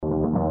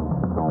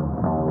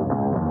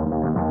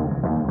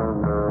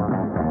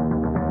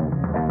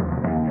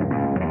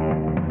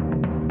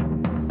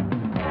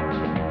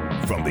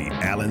the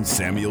Allen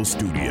Samuel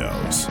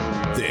Studios.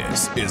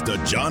 This is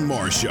the John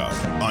Morris Show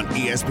on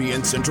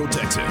ESPN Central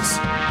Texas.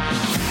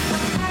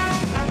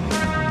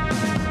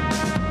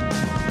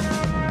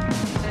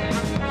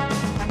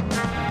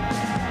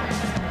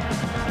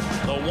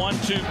 The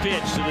 1-2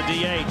 pitch to the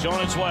DH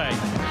on its way.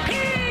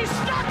 He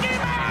struck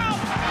him out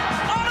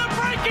on a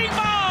breaking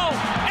ball,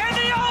 and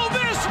the Ole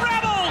Miss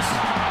Rebels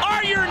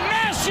are your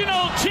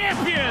national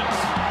champions.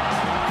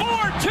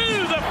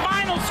 4-2 the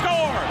final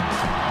score.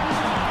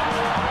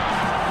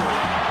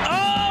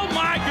 Oh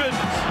my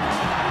goodness.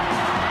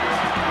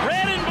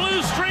 Red and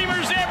blue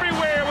streamers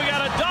everywhere. We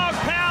got a dog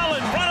pal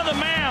in front of the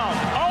mound.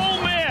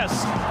 Ole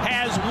Miss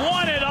has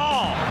won it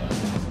all.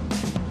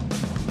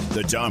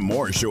 The John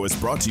Morris Show is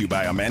brought to you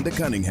by Amanda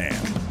Cunningham,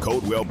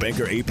 Coldwell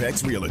Banker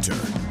Apex Realtor,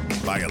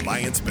 by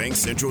Alliance Bank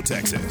Central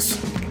Texas,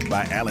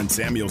 by Allen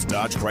Samuels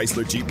Dodge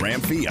Chrysler Jeep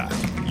Ram Fiat,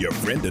 your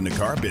friend in the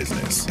car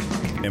business,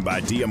 and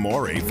by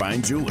D'Amore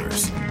Fine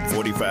Jewelers,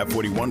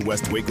 4541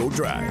 West Waco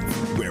Drive,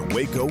 where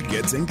Waco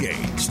gets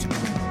engaged.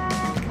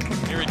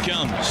 Here it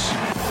comes.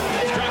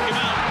 Struck him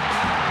out.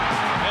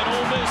 And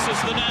Ole Miss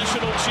is the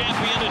national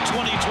champion in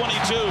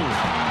 2022.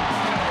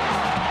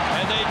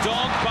 And they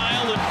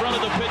dogpile in front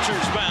of the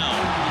pitcher's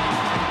mound.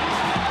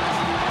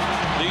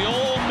 The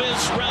Ole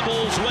Miss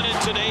Rebels win it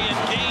today in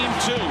Game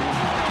 2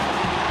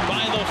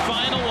 by the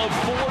final of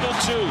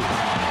 4-2.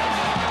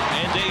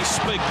 And a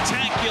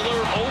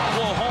spectacular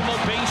Oklahoma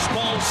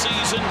baseball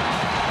season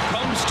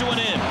comes to an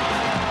end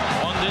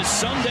on this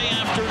Sunday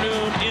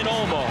afternoon in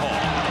Omaha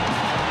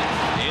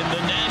in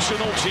the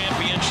National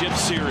Championship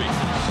Series.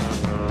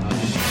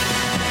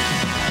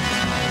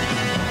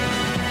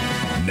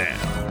 Now,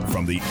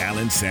 from the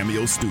Allen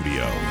Samuel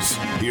Studios,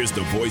 here's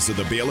the voice of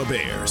the Baylor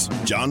Bears,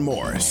 John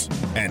Morris,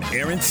 and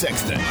Aaron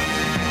Sexton.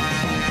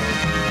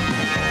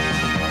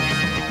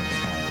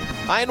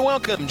 Hi, and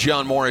welcome,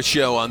 John Morris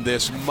Show on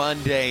this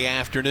Monday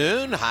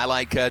afternoon.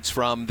 Highlight cuts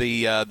from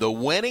the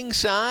winning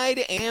side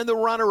and the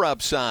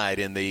runner-up side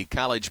in the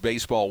College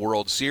Baseball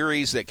World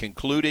Series that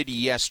concluded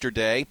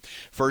yesterday.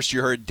 First,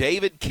 you heard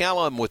David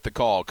Kellum with the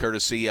call,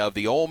 courtesy of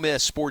the Ole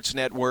Miss Sports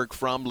Network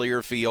from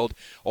Learfield.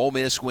 Ole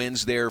Miss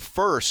wins their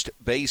first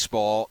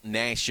baseball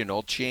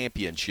national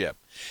championship.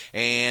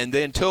 And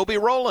then Toby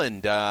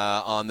Rowland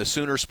on the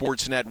Sooner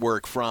Sports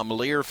Network from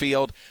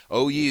Learfield.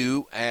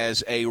 OU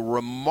has a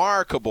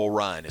remarkable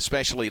run,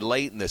 especially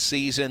late in the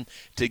season,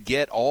 to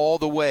get all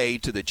the way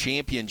to the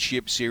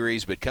championship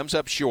series, but comes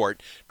up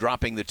short,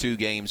 dropping the 2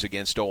 games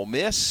against Ole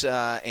Miss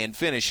and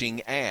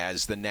finishing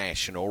as the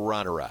national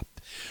runner-up.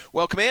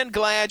 Welcome in.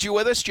 Glad you're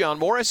with us. John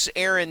Morris,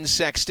 Aaron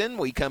Sexton.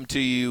 We come to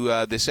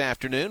you this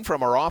afternoon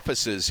from our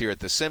offices here at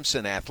the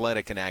Simpson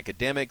Athletic and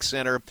Academic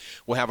Center.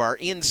 We'll have our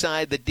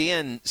Inside the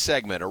Den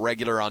segment, a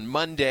regular on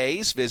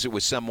Mondays. Visit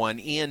with someone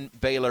in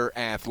Baylor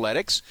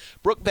Athletics.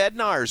 Brooke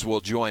Bednarz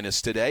will join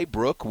us today.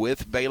 Brooke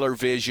with Baylor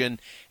Vision,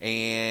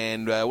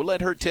 and we'll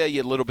let her tell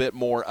you a little bit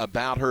more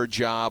about her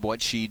job,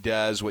 what she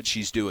does, what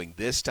she's doing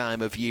this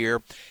time of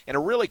year, and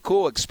a really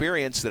cool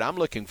experience that I'm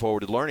looking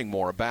forward to learning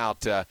more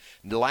about.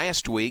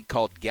 Last week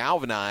called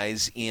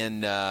Galvanize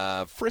in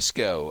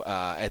Frisco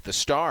at the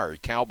Star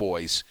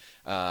Cowboys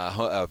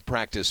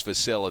practice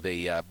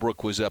facility.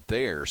 Brooke was up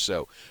there,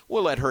 so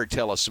we'll let her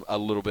tell us a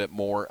little bit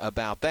more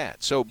about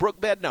that. So Brooke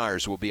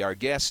Bednarz will be our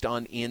guest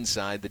on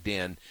Inside the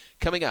Den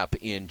coming up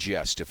in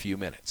just a few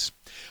minutes.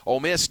 Ole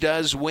Miss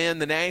does win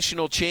the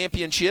national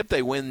championship.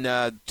 They win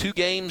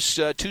 2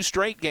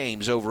 straight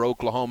games over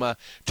Oklahoma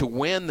to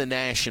win the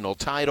national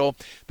title.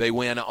 They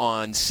win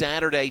on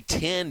Saturday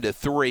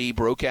 10-3,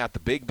 broke out the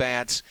Big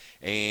Bats,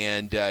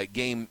 and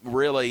game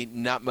really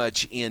not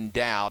much in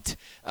doubt.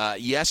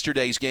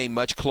 Yesterday's game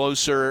much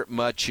closer,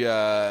 much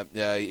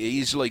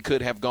easily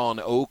could have gone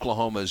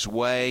Oklahoma's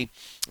way.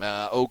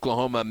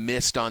 Oklahoma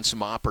missed on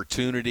some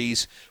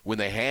opportunities when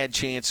they had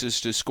chances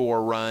to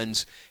score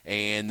runs,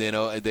 and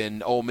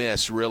then Ole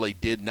Miss really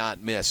did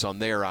not miss on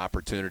their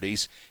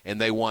opportunities,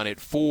 and they won it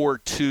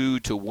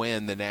 4-2 to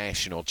win the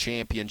national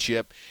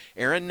championship.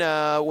 Aaron,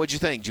 what'd you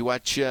think?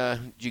 Did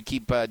you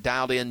keep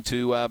dialed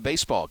into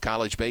baseball,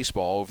 college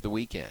baseball over the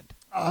weekend?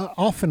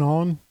 Off and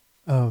on.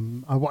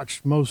 I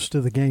watched most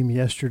of the game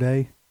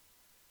yesterday,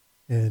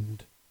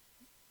 and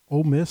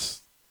Ole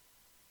Miss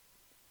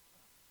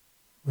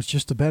was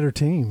just a better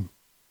team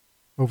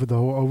over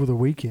the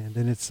weekend,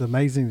 and it's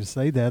amazing to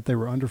say that. They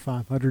were under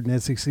 500 in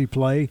SEC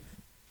play.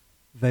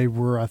 They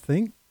were, I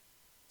think,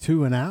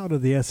 2 and out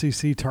of the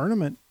SEC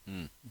tournament.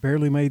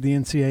 Barely made the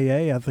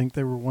NCAA. I think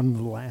they were one of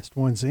the last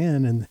ones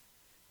in, and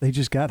they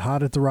just got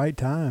hot at the right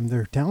time.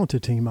 They're a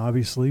talented team,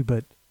 obviously,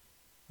 but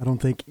I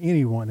don't think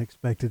anyone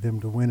expected them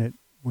to win it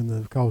when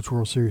the College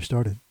World Series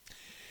started.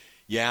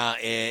 Yeah,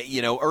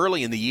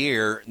 early in the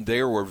year,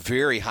 there were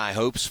very high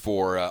hopes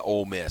for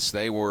Ole Miss.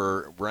 They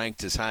were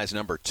ranked as high as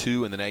number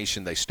 2 in the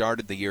nation. They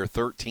started the year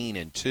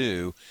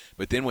 13-2,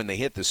 but then when they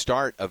hit the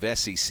start of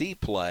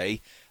SEC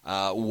play,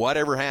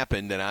 whatever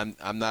happened, and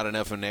I'm not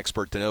enough of an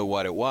expert to know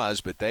what it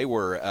was, but they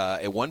were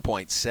at one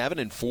point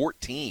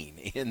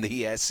 7-14 in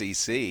the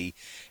SEC,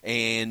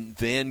 and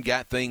then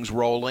got things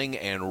rolling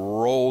and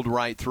rolled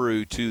right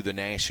through to the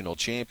national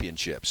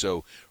championship.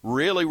 So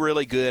really,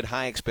 really good,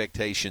 high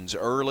expectations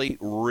early,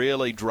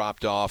 really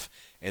dropped off,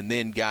 and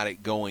then got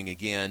it going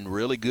again.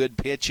 Really good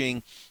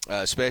pitching,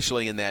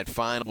 especially in that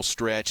final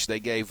stretch. They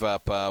gave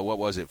up,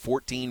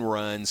 14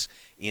 runs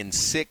in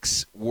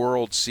 6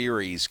 World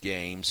Series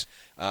games,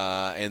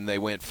 and they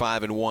went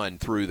 5-1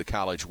 through the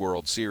College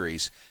World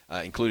Series,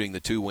 including the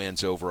 2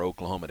 wins over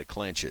Oklahoma to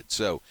clinch it.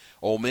 So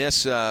Ole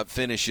Miss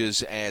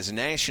finishes as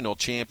national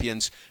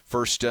champions,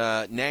 first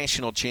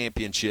national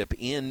championship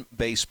in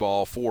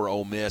baseball for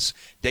Ole Miss.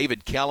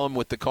 David Kellum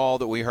with the call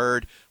that we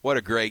heard. What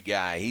a great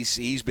guy.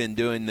 He's been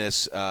doing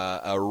this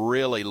a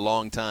really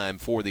long time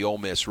for the Ole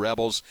Miss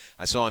Rebels.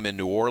 I saw him in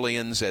New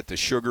Orleans at the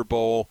Sugar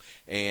Bowl,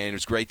 and it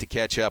was great to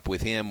catch up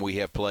with him. We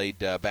have played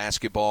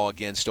basketball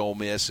against Ole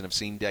Miss, and I've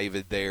seen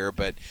David there.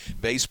 But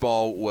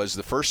baseball was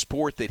the first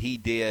sport that he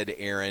did,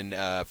 Aaron,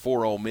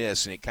 for Ole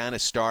Miss, and it kind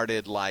of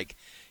started like,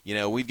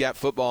 we've got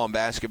football and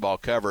basketball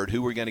covered.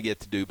 Who we're going to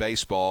get to do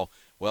baseball?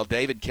 Well,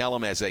 David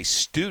Kellum, as a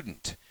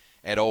student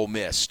at Ole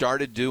Miss,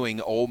 started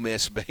doing Ole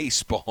Miss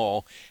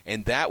baseball,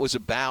 and that was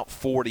about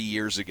 40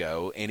 years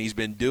ago, and he's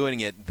been doing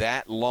it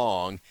that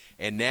long,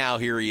 and now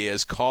here he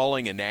is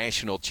calling a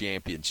national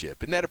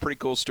championship. Isn't that a pretty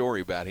cool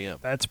story about him?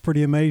 That's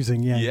pretty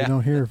amazing. Yeah. You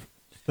don't hear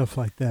stuff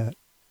like that.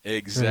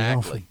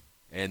 Exactly.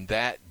 And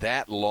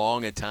that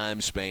long a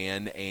time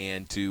span,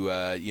 and to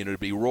to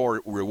be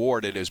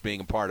rewarded as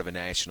being a part of a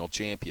national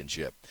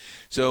championship.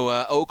 So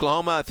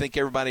Oklahoma, I think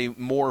everybody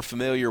more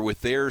familiar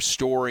with their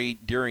story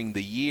during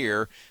the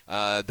year.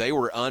 They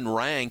were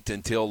unranked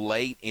until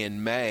late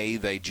in May.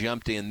 They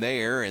jumped in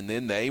there, and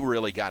then they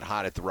really got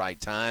hot at the right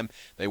time.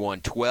 They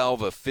won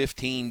 12 of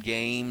 15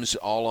 games,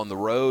 all on the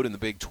road in the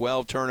Big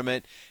 12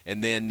 tournament,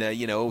 and then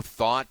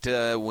thought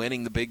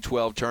winning the Big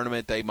 12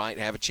 tournament they might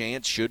have a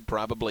chance, should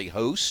probably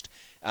host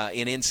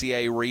in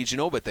NCAA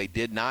Regional, but they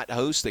did not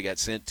host. They got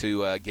sent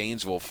to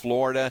Gainesville,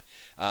 Florida,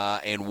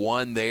 and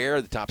won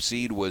there. The top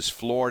seed was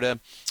Florida.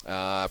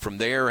 From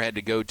there, had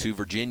to go to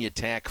Virginia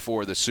Tech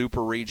for the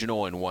Super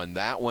Regional and won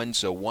that one.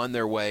 So won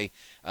their way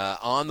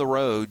on the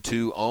road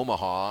to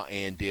Omaha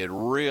and did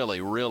really,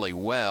 really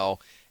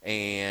well.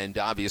 And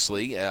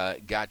obviously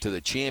got to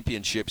the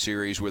championship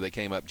series where they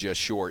came up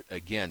just short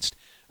against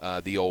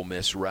the Ole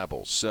Miss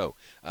Rebels. So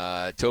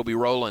Toby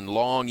Rowland,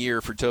 long year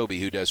for Toby,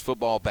 who does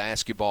football,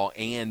 basketball,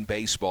 and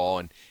baseball,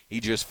 and he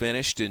just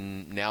finished,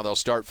 and now they'll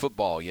start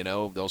football.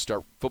 They'll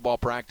start football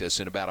practice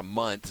in about a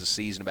month, the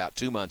season about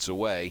 2 months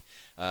away,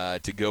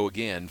 to go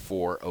again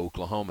for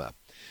Oklahoma.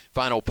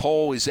 Final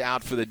poll is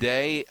out for the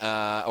day,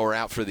 or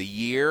out for the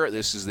year.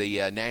 This is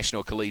the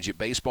National Collegiate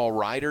Baseball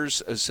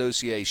Writers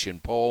Association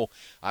poll.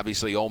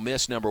 Obviously, Ole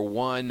Miss number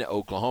 1,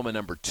 Oklahoma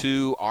number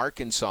 2,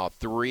 Arkansas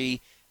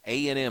 3,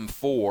 A&M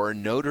 4,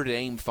 Notre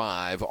Dame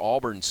 5,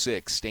 Auburn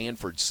 6,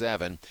 Stanford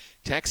 7.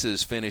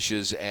 Texas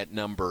finishes at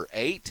number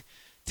 8,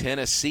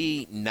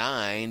 Tennessee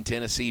 9.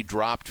 Tennessee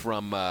dropped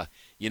from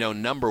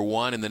number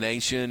 1 in the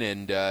nation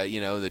and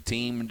the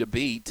team to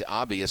beat,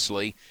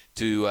 obviously,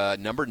 to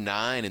number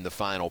 9 in the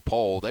final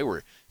poll. They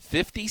were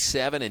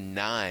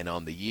 57-9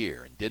 on the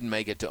year and didn't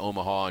make it to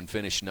Omaha and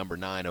finished number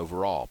 9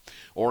 overall.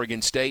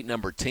 Oregon State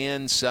number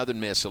 10, Southern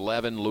Miss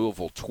 11,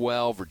 Louisville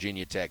 12,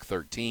 Virginia Tech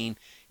 13.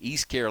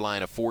 East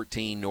Carolina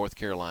 14, North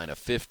Carolina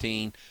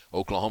 15.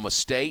 Oklahoma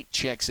State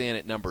checks in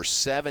at number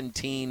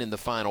 17 in the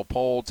final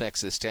poll,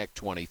 Texas Tech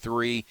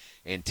 23,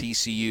 and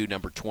TCU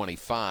number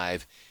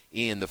 25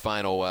 in the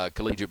final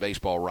Collegiate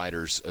Baseball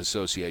Writers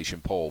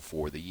Association poll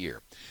for the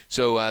year.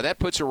 So that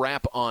puts a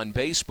wrap on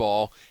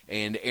baseball.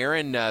 And,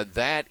 Aaron,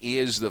 that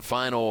is the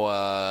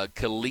final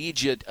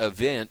collegiate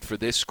event for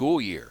this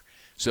school year.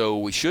 So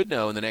we should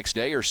know in the next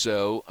day or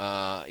so,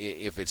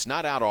 if it's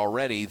not out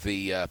already,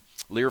 the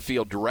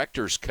Learfield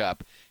Directors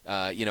Cup,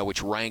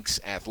 which ranks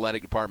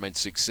athletic department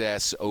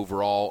success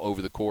overall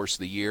over the course of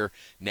the year,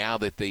 now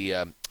that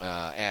the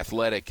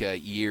athletic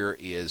year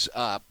is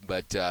up.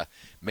 But,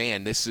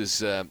 man, this is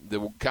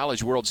the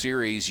College World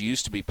Series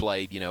used to be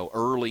played,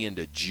 early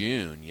into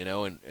June,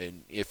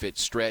 and if it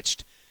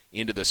stretched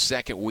into the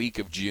second week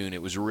of June,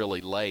 it was really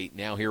late.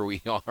 Now here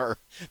we are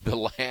the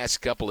last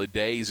couple of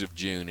days of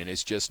June, and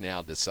it's just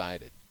now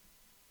decided.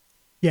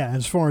 Yeah,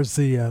 as far as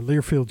the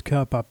Learfield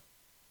Cup, I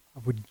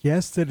would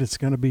guess that it's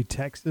going to be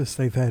Texas.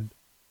 They've had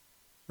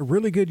a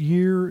really good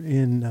year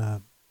in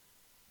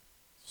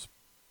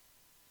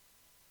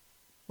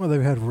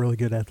they've had a really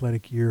good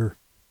athletic year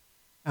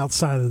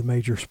outside of the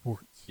major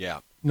sports. Yeah.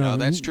 No,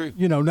 that's true.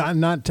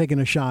 Not taking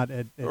a shot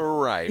at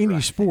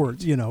any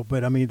sport,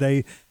 but I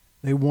mean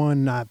they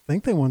won, I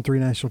think they won 3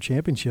 national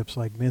championships,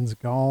 like men's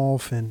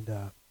golf and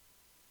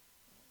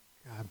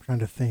I'm trying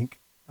to think.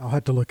 I'll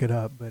have to look it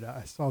up, but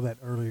I saw that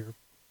earlier.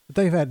 But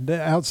they've had,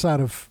 outside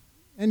of,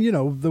 and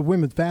the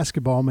women's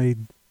basketball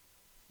made,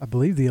 I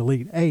believe, the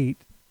Elite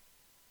 8.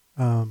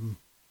 Men's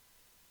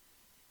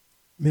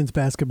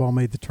basketball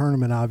made the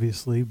tournament,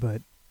 obviously,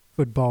 but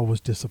football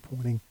was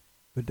disappointing.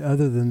 But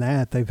other than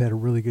that, they've had a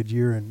really good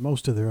year in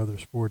most of their other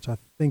sports. I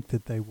think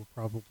that they will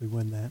probably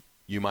win that.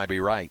 You might be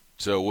right.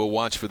 So we'll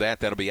watch for that.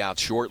 That'll be out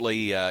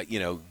shortly,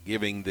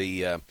 giving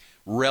the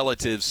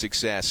relative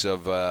success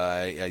of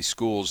a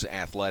school's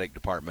athletic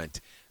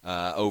department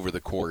over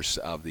the course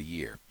of the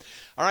year.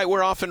 All right,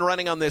 we're off and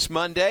running on this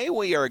Monday.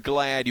 We are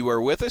glad you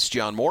are with us.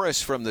 John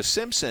Morris from the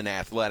Simpson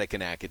Athletic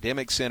and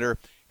Academic Center.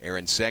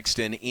 Aaron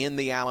Sexton in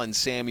the Allen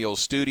Samuels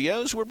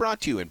studios. We're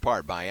brought to you in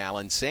part by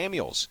Allen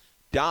Samuels.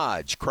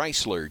 Dodge,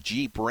 Chrysler,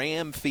 Jeep,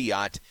 Ram,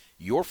 Fiat,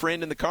 your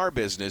friend in the car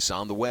business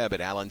on the web at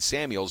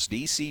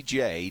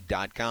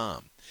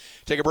allensamuelsdcj.com.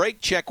 Take a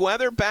break, check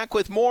weather, back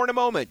with more in a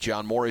moment.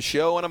 John Morris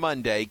Show on a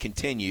Monday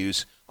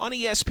continues on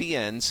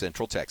ESPN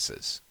Central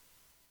Texas.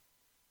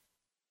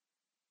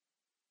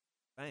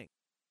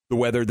 The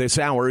weather this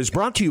hour is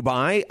brought to you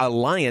by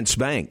Alliance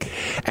Bank.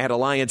 At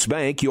Alliance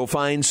Bank, you'll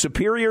find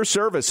superior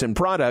service and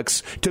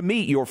products to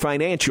meet your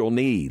financial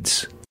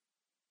needs.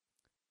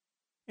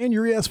 And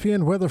your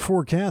ESPN weather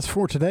forecast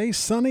for today,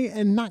 sunny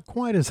and not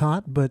quite as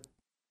hot, but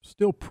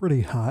still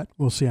pretty hot.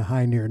 We'll see a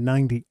high near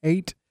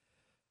 98.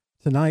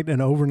 Tonight,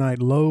 an overnight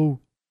low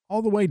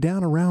all the way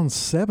down around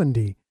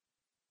 70.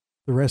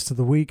 The rest of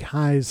the week,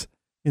 highs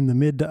in the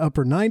mid to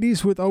upper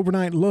 90s with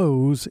overnight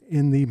lows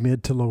in the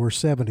mid to lower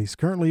 70s.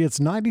 Currently, it's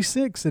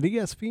 96 at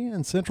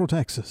ESPN Central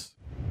Texas.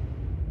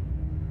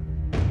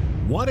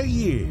 What a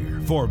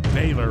year for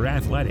Baylor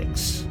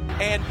Athletics.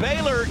 And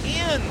Baylor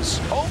ends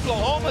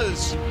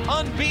Oklahoma's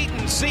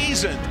unbeaten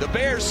season. The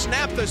Bears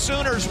snap the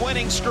Sooners'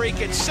 winning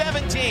streak at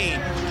 17.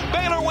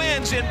 Baylor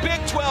wins in Big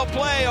 12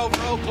 play over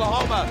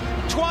Oklahoma.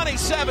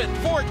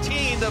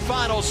 27-14 the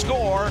final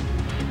score.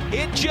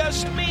 It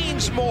just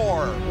means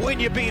more when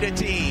you beat a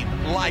team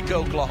like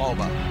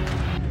Oklahoma.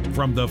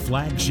 From the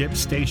flagship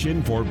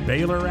station for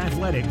Baylor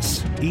Athletics,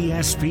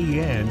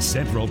 ESPN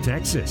Central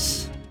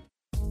Texas.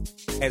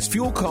 As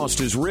fuel cost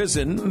has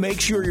risen, make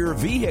sure your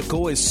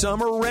vehicle is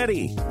summer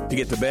ready. To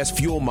get the best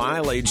fuel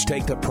mileage,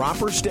 take the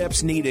proper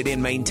steps needed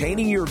in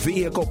maintaining your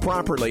vehicle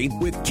properly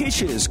with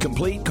Kish's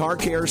Complete Car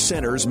Care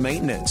Center's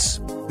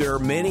maintenance. There are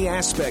many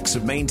aspects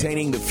of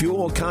maintaining the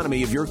fuel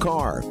economy of your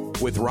car.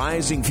 With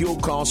rising fuel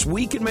costs,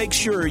 we can make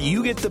sure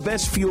you get the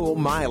best fuel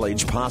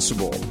mileage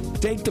possible.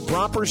 Take the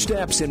proper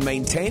steps in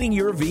maintaining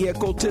your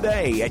vehicle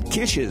today at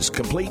Kish's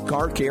Complete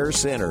Car Care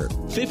Center,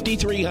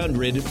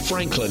 5300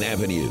 Franklin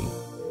Avenue.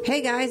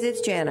 Hey guys,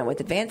 it's Jana with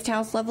Advanced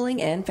House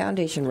Leveling and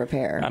Foundation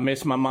Repair. I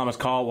missed my mama's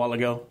call a while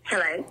ago.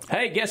 Hello.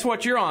 Hey, guess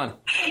what you're on?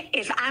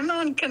 If I'm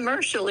on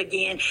commercial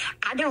again,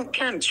 I don't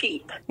come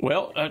cheap.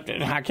 Well,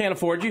 I can't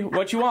afford you.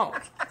 What you want?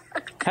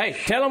 Hey,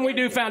 tell them we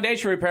do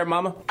foundation repair,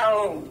 Mama.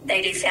 Oh,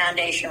 they do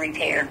foundation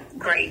repair.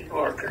 Great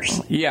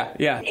workers. Yeah.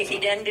 If he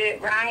doesn't do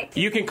it right,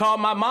 you can call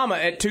my mama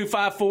at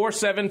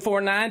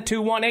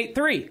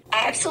 254-749-2183.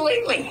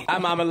 Absolutely. Hi,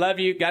 Mama. Love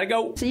you. Gotta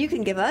go. So you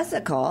can give us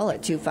a call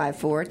at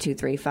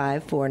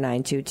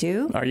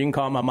 254-235-4922. Or you can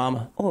call my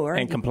mama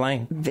and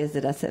complain.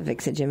 Visit us at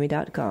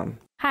vixajimmy.com.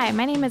 Hi,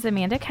 my name is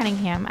Amanda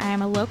Cunningham. I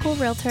am a local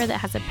realtor that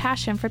has a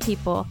passion for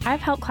people.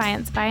 I've helped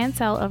clients buy and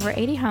sell over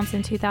 80 homes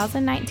in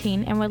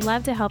 2019 and would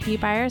love to help you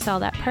buy or sell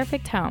that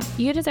perfect home.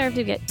 You deserve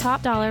to get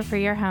top dollar for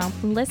your home.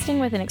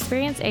 Listing with an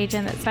experienced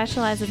agent that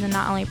specializes in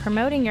not only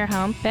promoting your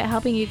home, but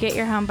helping you get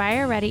your home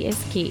buyer ready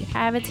is key.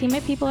 I have a team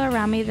of people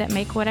around me that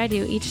make what I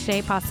do each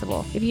day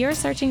possible. If you are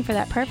searching for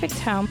that perfect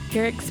home,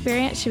 your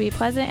experience should be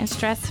pleasant and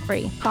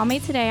stress-free. Call me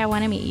today. I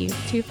want to meet you.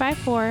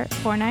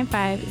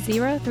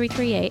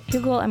 254-495-0338.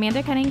 Google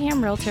Amanda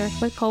Cunningham Realtor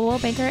with Coldwell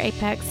Banker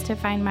Apex to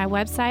find my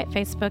website,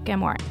 Facebook,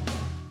 and more.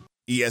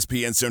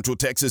 ESPN Central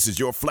Texas is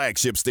your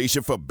flagship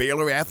station for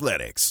Baylor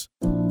Athletics.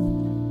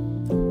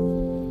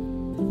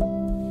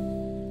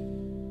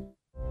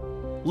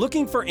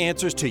 Looking for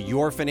answers to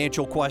your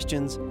financial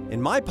questions?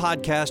 In my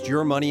podcast,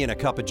 Your Money in a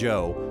Cup of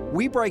Joe,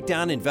 we break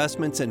down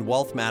investments and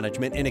wealth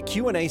management in a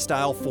Q&A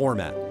style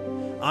format.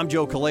 I'm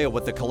Joe Kaleo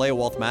with the Kaleo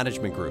Wealth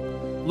Management Group.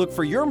 Look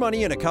for Your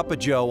Money in a Cup of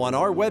Joe on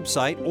our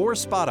website or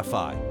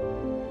Spotify.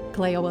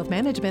 Kaleo Wealth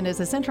Management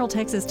is a Central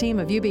Texas team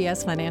of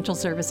UBS Financial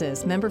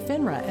Services, member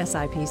FINRA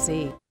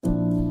SIPC.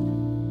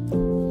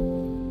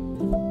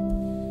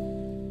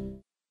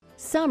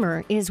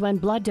 Summer is when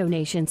blood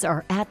donations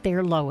are at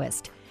their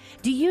lowest.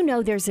 Do you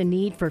know there's a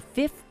need for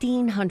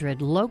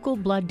 1,500 local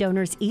blood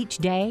donors each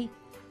day?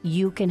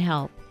 You can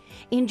help.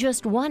 In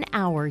just 1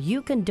 hour,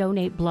 you can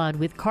donate blood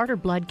with Carter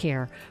Blood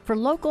Care for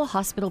local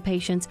hospital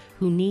patients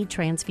who need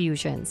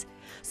transfusions.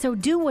 So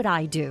do what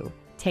I do.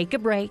 Take a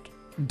break,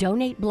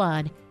 donate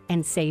blood,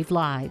 and save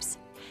lives.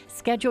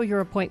 Schedule your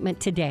appointment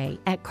today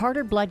at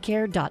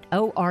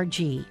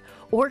carterbloodcare.org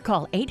or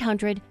call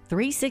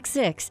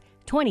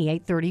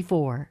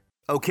 800-366-2834.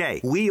 Okay,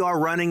 we are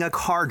running a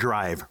car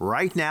drive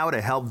right now to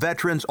help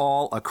veterans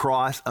all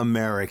across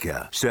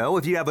America. So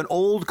if you have an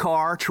old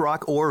car,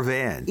 truck, or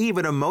van,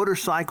 even a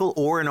motorcycle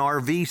or an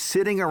RV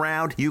sitting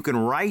around, you can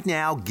right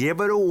now give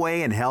it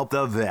away and help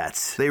the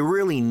vets. They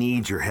really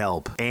need your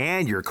help.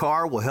 And your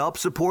car will help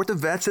support the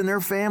vets and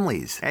their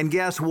families. And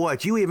guess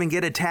what? You even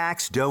get a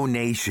tax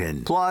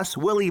donation. Plus,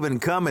 we'll even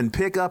come and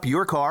pick up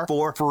your car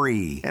for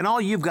free. And all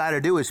you've got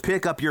to do is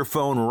pick up your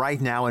phone right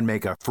now and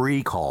make a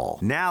free call.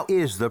 Now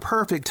is the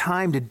perfect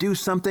time to do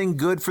something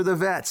good for the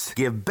vets.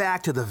 Give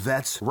back to the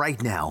vets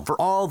right now for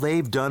all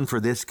they've done for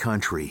this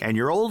country. And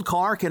your old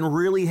car can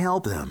really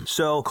help them.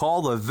 So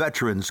call the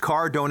Veterans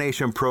Car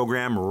Donation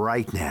Program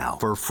right now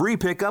for free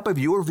pickup of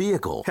your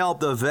vehicle.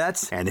 Help the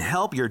vets and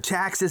help your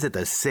taxes at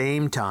the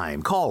same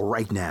time. Call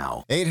right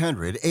now.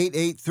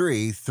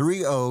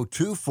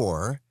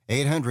 800-883-3024.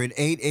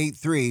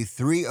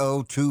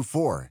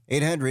 800-883-3024.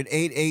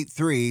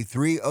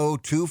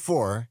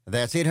 800-883-3024.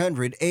 That's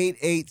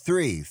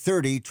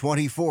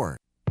 800-883-3024.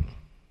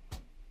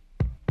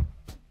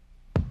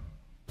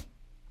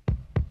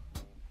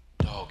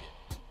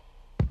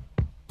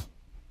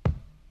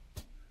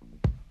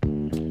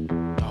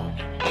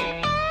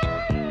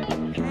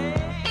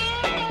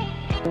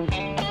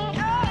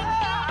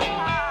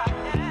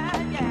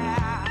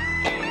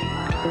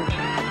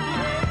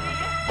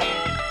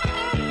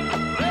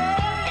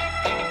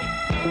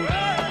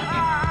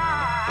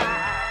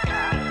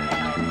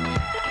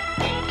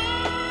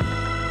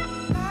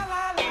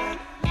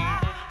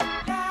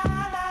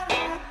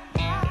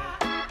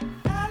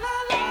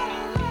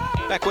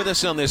 Back with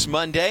us on this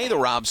Monday, the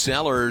Rob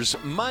Sellers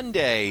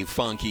Monday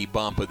Funky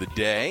Bump of the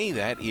Day.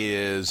 That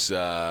is, who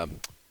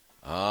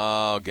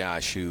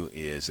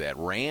is that?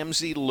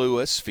 Ramsey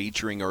Lewis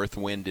featuring Earth,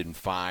 Wind, and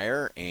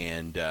Fire.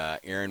 And,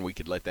 Aaron, we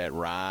could let that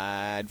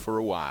ride for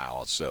a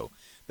while. So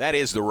that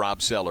is the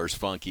Rob Sellers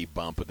Funky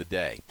Bump of the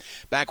Day.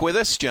 Back with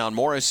us, John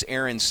Morris,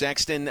 Aaron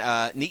Sexton.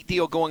 Neat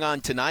deal going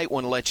on tonight.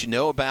 Want to let you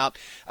know about,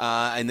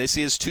 and this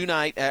is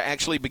tonight,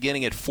 actually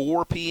beginning at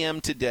 4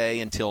 p.m. today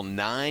until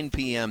 9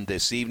 p.m.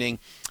 this evening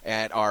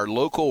at our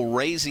local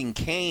Raising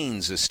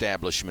Cane's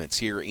establishments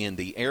here in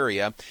the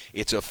area.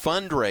 It's a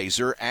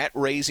fundraiser at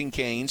Raising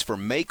Cane's for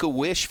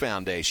Make-A-Wish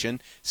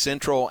Foundation,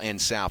 Central and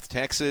South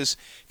Texas.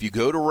 If you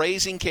go to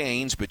Raising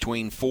Cane's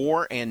between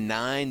 4 and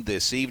 9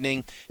 this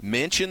evening,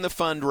 mention the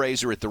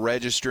fundraiser at the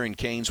register, and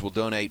Cane's will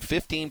donate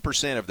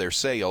 15% of their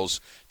sales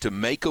to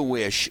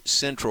Make-A-Wish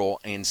Central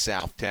and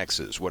South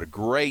Texas. What a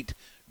great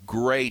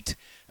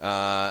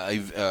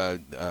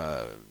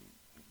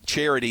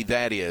charity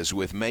that is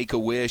with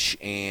Make-A-Wish,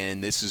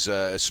 and this is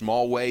a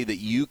small way that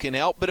you can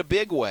help, but a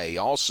big way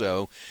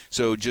also.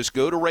 So just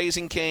go to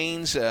Raising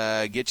Cane's,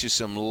 get you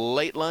some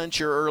late lunch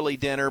or early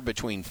dinner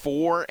between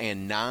 4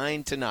 and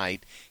 9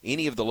 tonight.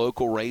 Any of the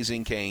local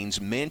Raising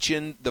Cane's,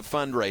 mention the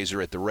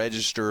fundraiser at the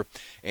register,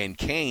 and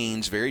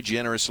Cane's very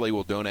generously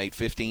will donate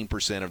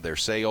 15% of their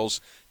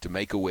sales to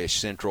Make-A-Wish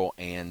Central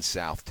and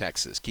South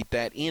Texas. Keep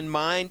that in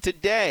mind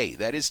today.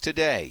 That is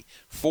today,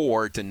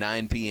 4 to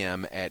 9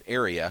 p.m. at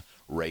area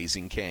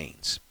Raising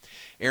Cane's.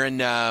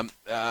 Aaron,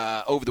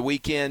 over the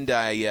weekend,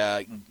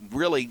 I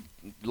really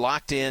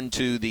locked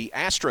into the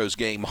Astros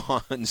game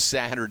on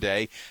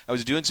Saturday. I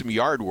was doing some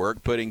yard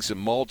work, putting some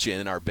mulch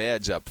in our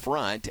beds up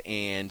front,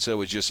 and so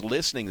was just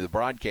listening to the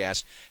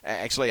broadcast.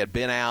 Actually, I'd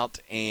been out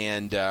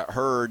and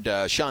heard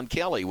Sean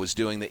Kelly was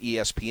doing the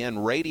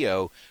ESPN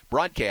radio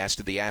broadcast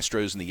of the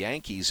Astros and the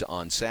Yankees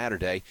on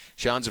Saturday.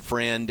 Sean's a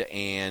friend,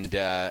 and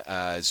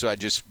so I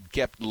just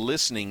kept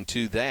listening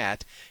to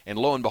that, and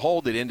lo and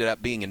behold, it ended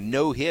up being a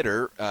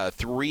no-hitter,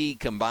 3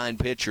 combined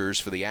pitchers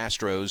for the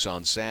Astros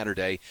on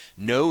Saturday,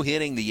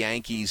 no-hitting the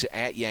Yankees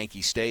at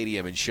Yankee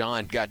Stadium, and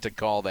Sean got to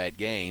call that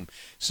game.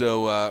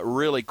 So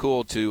really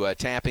cool to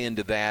tap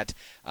into that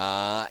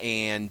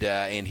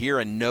and hear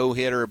a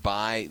no-hitter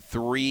by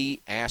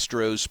 3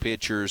 Astros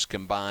pitchers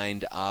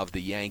combined of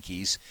the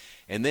Yankees.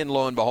 And then,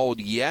 lo and behold,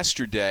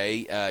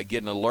 yesterday,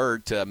 get an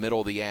alert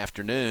middle of the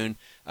afternoon,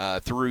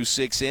 through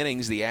 6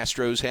 innings, the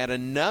Astros had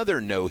another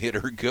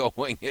no-hitter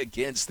going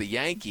against the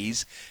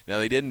Yankees. Now,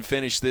 they didn't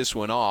finish this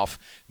one off.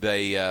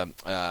 They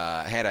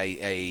had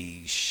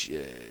a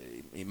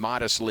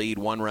modest lead,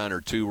 1 run or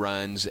 2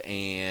 runs,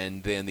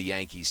 and then the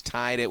Yankees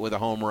tied it with a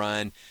home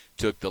run,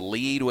 took the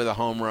lead with a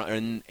home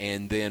run,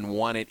 and then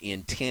won it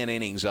in 10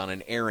 innings on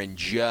an Aaron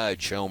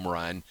Judge home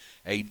run,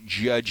 a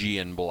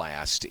Judgian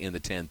blast in the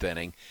 10th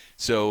inning.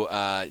 So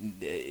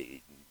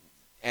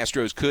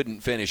Astros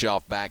couldn't finish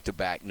off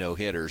back-to-back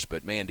no-hitters,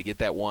 but, man, to get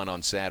that one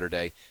on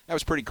Saturday, that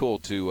was pretty cool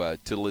to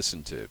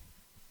listen to.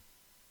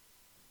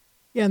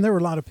 Yeah, and there were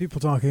a lot of people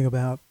talking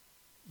about,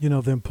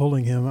 them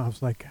pulling him. I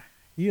was like,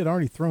 he had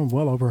already thrown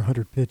well over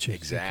 100 pitches.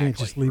 Exactly. You can't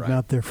just leave him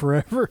out there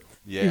forever,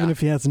 yeah. Even if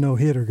he has a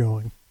no-hitter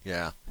going.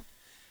 Yeah.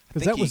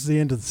 Because that was the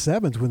end of the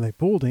 7th when they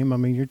pulled him. I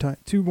mean, you're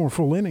 2 more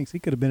full innings. He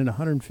could have been in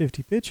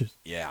 150 pitches.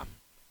 Yeah.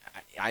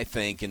 I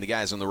think, and the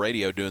guys on the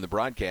radio doing the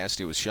broadcast,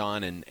 it was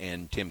Sean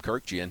and Tim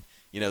Kirkjian,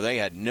 they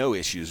had no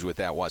issues with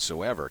that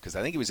whatsoever, because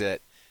I think he was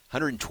at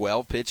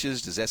 112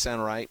 pitches. Does that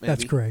sound right? Maybe?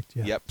 That's correct,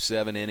 yeah. Yep,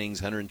 7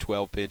 innings,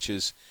 112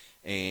 pitches.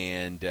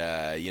 And,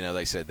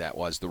 they said that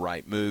was the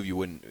right move.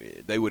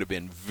 They would have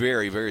been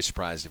very, very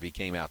surprised if he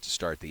came out to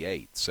start the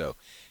 8th. So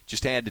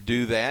just had to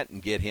do that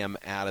and get him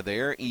out of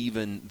there,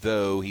 even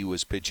though he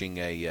was pitching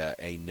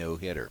a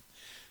no-hitter.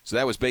 So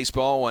that was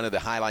baseball, one of the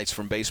highlights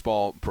from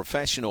baseball,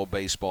 professional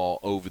baseball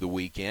over the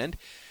weekend.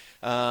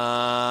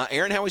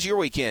 Aaron, how was your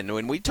weekend?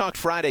 When we talked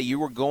Friday, you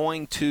were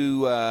going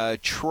to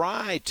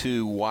try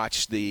to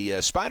watch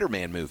the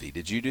Spider-Man movie.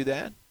 Did you do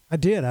that? I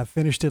did. I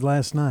finished it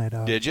last night.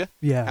 Did you?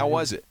 Yeah. How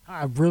was it?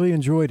 I really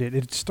enjoyed it.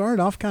 It started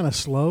off kind of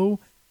slow,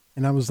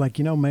 and I was like,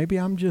 maybe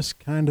I'm just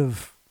kind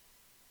of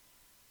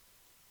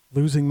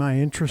losing my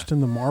interest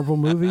in the Marvel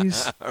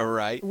movies. All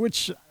right.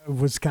 Which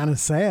was kind of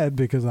sad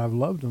because I've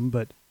loved them,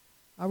 but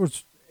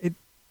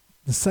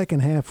the second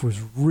half was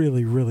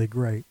really, really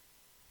great.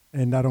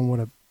 And I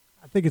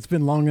think it's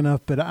been long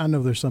enough, but I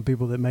know there's some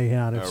people that may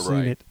not have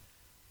seen it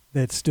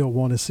that still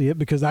want to see it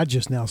because I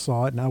just now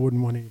saw it and I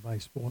wouldn't want anybody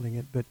spoiling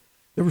it. But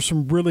there were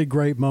some really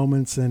great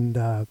moments. And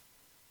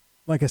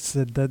like I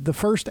said, the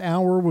first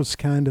hour was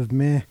kind of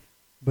meh,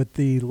 but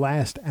the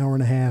last hour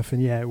and a half,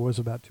 and it was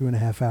about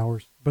 2.5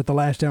 hours, but the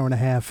last hour and a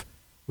half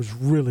was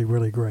really,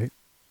 really great.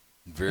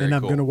 Very and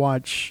I'm cool. going to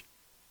watch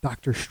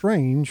Doctor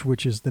Strange,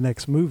 which is the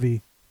next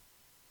movie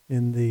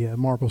in the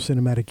Marvel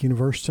Cinematic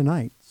Universe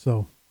tonight.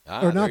 So,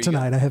 or not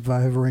tonight. I have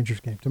a Rangers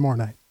game tomorrow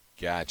night.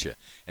 Gotcha.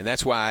 And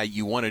that's why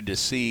you wanted to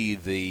see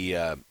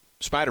the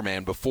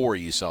Spider-Man before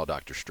you saw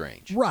Doctor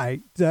Strange.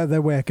 Right.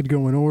 That way I could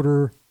go in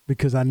order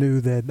because I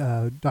knew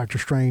that Doctor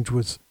Strange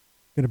was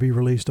going to be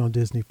released on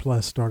Disney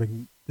Plus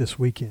starting this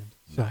weekend.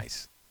 So.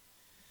 Nice.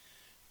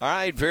 All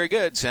right, very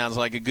good. Sounds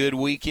like a good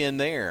weekend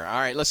there. All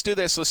right, let's do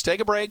this. Let's take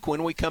a break.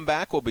 When we come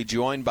back, we'll be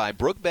joined by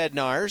Brooke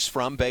Bednarz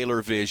from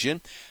Baylor Vision.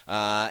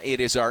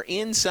 It is our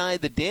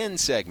Inside the Den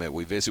segment.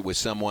 We visit with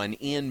someone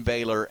in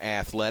Baylor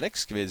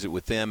Athletics, visit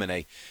with them in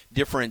a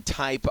different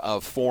type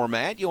of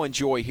format. You'll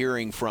enjoy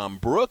hearing from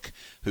Brooke,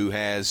 who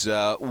has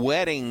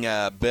wedding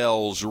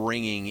bells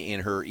ringing in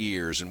her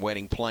ears and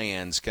wedding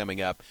plans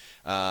coming up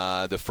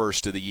the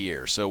first of the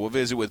year. So we'll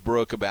visit with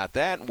Brooke about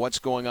that and what's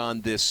going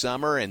on this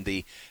summer and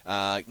the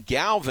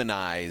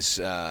Galvanize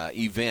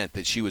event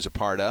that she was a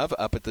part of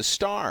up at the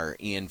Star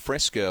in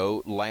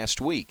Frisco last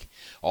week.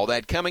 All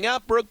that coming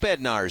up. Brooke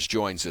Bednarz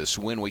joins us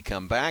when we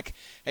come back.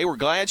 Hey, we're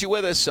glad you're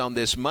with us on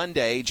this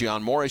Monday.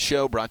 John Morris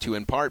Show brought to you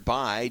in part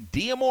by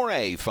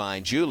D'Amore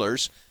Fine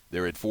Jewelers.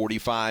 They're at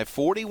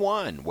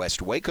 4541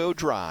 West Waco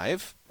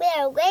Drive.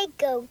 Where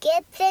Waco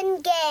gets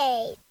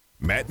engaged.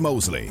 Matt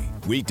Mosley,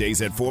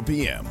 weekdays at 4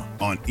 p.m.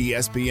 on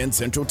ESPN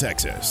Central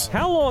Texas.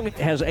 How long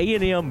has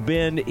A&M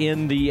been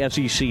in the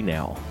SEC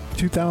now?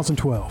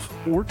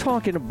 2012. We're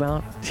talking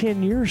about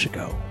 10 years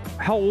ago.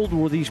 How old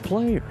were these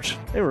players?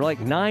 They were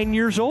like 9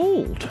 years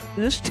old.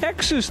 This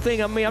Texas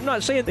thing, I'm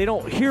not saying they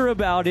don't hear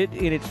about it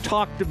and it's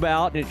talked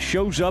about and it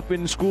shows up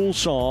in school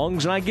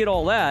songs, and I get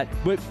all that,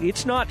 but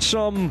it's not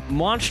some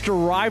monster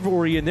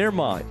rivalry in their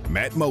mind.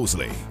 Matt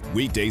Mosley,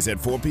 weekdays at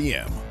 4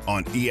 p.m.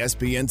 on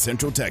ESPN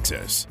Central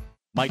Texas.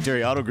 Mike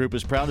Terry Auto Group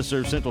is proud to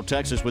serve Central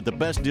Texas with the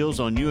best deals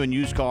on new and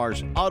used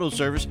cars, auto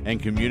service,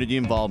 and community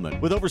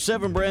involvement. With over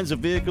 7 brands of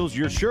vehicles,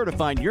 you're sure to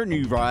find your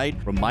new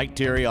ride from Mike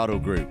Terry Auto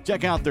Group.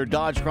 Check out their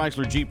Dodge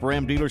Chrysler Jeep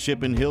Ram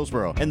dealership in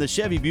Hillsboro and the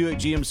Chevy Buick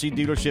GMC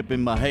dealership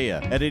in Mahia.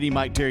 At any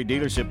Mike Terry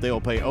dealership, they'll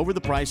pay over the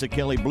price of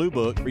Kelley Blue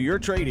Book for your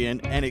trade-in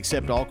and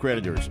accept all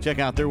creditors. Check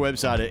out their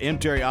website at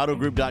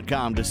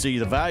mterryautogroup.com to see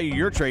the value of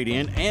your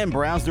trade-in and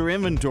browse their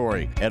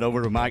inventory. Head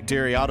over to Mike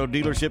Terry Auto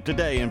Dealership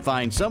today and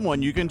find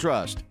someone you can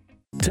trust.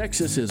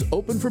 Texas is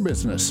open for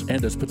business,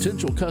 and as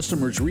potential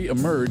customers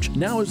re-emerge,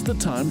 now is the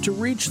time to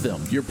reach them.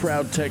 Your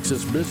proud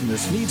Texas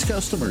business needs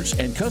customers,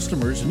 and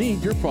customers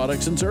need your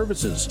products and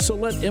services. So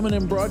let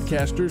M&M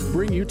Broadcasters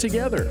bring you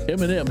together.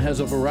 M&M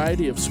has a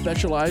variety of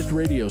specialized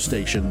radio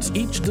stations,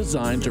 each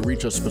designed to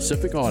reach a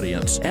specific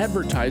audience.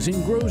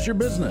 Advertising grows your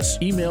business.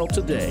 Email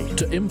today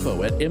to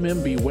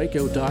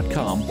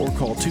info@mmbwaco.com or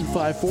call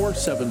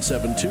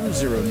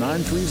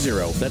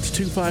 254-772-0930. That's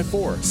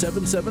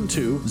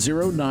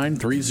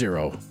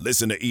 254-772-0930.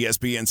 Listen to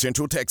ESPN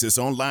Central Texas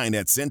online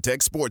at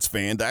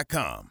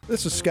centexsportsfan.com.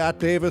 This is Scott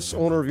Davis,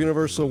 owner of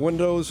Universal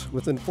Windows.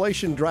 With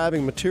inflation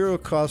driving material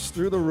costs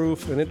through the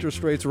roof and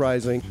interest rates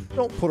rising,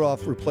 don't put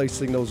off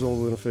replacing those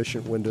old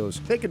inefficient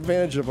windows. Take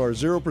advantage of our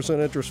 0%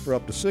 interest for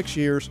up to 6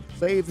 years.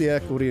 Save the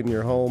equity in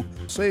your home.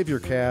 Save your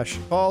cash.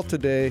 Call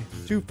today,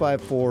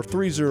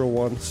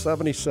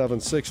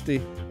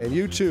 254-301-7760, and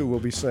you too will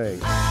be saying,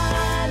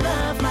 I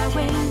love my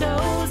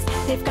windows.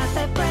 They've got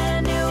that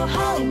brand new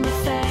home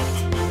effect.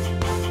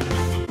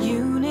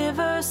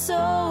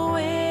 Universal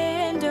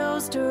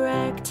Windows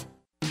Direct.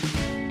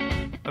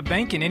 A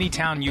bank in any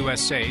town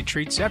USA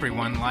treats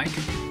everyone like,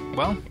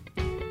 well,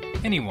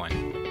 anyone.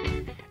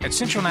 At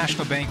Central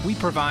National Bank, we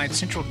provide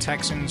Central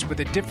Texans with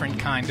a different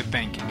kind of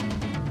banking.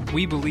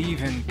 We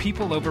believe in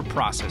people over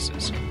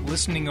processes,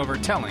 listening over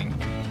telling,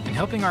 and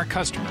helping our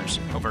customers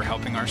over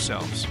helping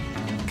ourselves.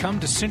 Come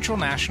to Central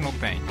National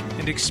Bank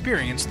and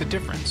experience the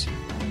difference.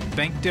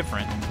 Bank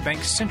different.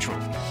 Bank Central.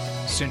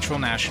 Central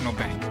National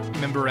Bank.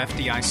 Member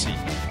FDIC.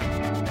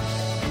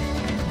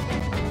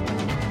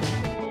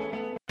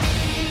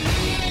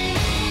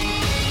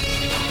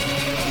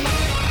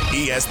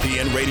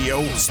 ESPN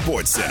Radio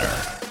Sports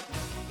Center.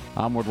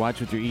 I'm Ward White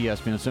with your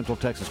ESPN Central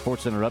Texas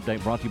Sports Center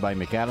update brought to you by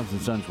McAdams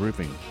 & Sons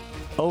Roofing.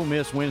 Ole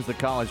Miss wins the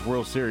College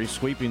World Series,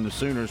 sweeping the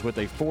Sooners with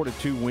a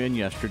 4-2 win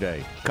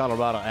yesterday.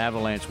 Colorado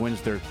Avalanche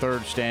wins their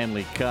third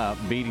Stanley Cup,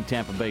 beating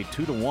Tampa Bay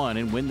 2-1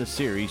 and win the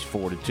series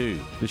 4-2.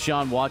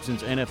 Deshaun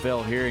Watson's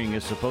NFL hearing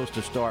is supposed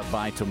to start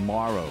by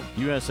tomorrow.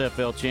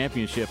 USFL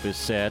Championship is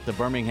set. The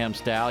Birmingham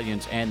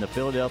Stallions and the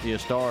Philadelphia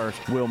Stars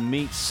will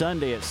meet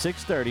Sunday at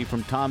 6:30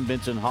 from Tom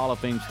Benson Hall of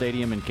Fame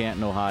Stadium in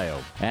Canton, Ohio.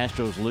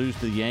 Astros lose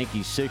to the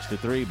Yankees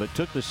 6-3, but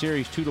took the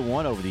series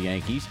 2-1 over the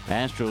Yankees.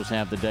 Astros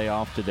have the day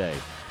off today.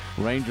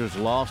 Rangers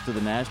lost to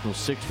the Nationals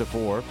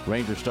 6-4.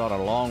 Rangers start a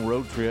long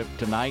road trip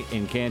tonight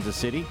in Kansas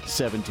City,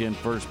 7:10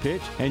 first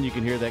pitch, and you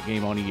can hear that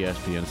game on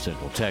ESPN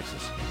Central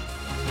Texas.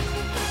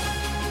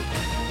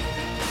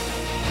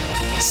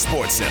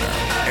 Sports Center,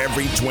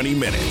 every 20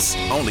 minutes,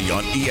 only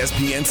on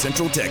ESPN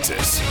Central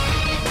Texas.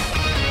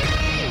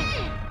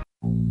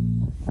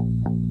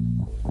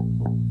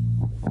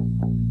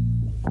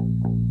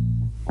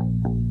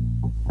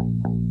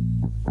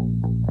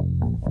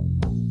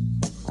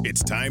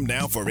 It's time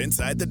now for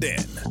Inside the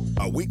Den,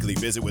 a weekly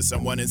visit with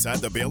someone inside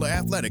the Baylor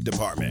Athletic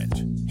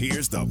Department.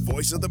 Here's the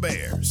voice of the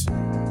Bears.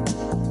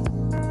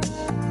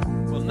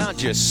 Well, not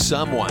just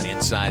someone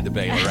inside the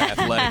Baylor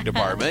Athletic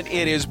Department.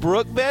 It is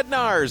Brooke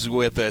Bednarz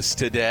with us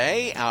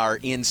today, our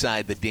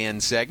Inside the Den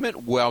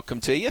segment.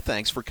 Welcome to you.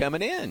 Thanks for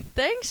coming in.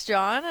 Thanks,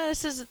 John.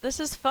 This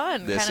is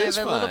fun. This kind is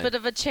of a fun. little bit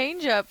of a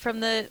change up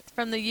from the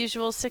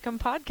usual Sick'em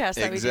podcast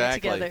that we do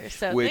together.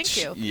 So thank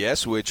you.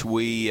 Yes, which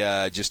we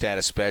just had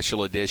a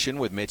special edition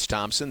with Mitch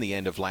Thompson the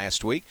end of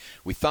last week.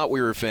 We thought we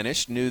were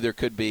finished, knew there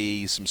could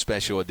be some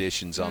special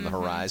editions on the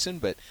horizon,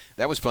 but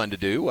that was fun to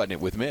do, wasn't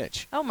it, with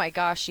Mitch? Oh my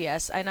gosh,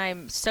 yes. And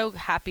I'm so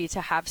happy to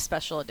have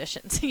special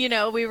editions. You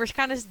know, we were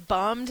kind of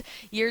bummed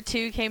year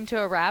 2 came to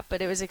a wrap,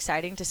 but it was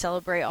exciting to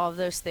celebrate all of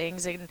those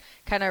things and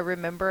kind of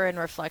remember and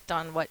reflect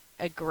on what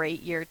a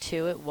great year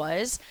 2 it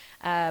was.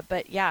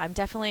 But yeah, I'm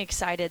definitely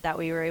excited that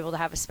we were able to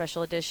have a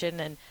special edition,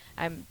 and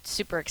I'm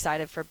super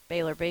excited for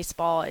Baylor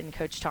baseball and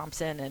Coach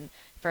Thompson and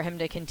for him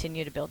to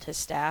continue to build his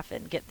staff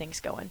and get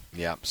things going.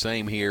 Yeah,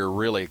 same here.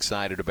 Really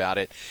excited about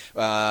it.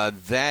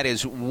 That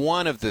is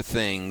one of the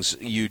things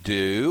you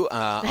do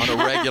on a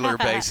regular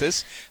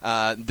basis.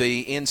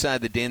 The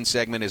Inside the Den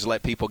segment is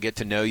let people get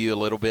to know you a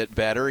little bit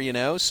better, you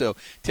know. So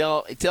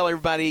tell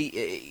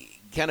everybody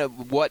kind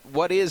of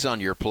what is on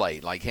your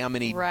plate, like how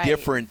many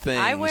different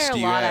things I wear do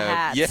you a lot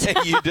have? of hats.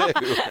 Yeah, you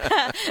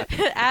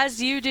do.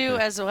 As you do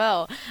as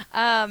well.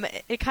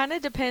 It kind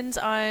of depends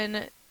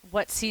on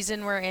what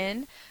season we're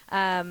in.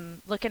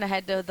 Looking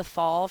ahead to the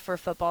fall for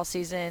football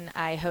season,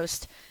 I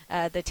host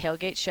the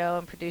Tailgate Show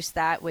and produce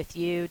that with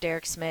you,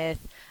 Derek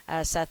Smith,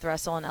 Seth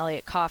Russell, and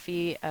Elliot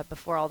Coffey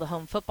before all the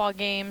home football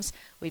games.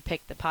 We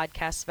pick the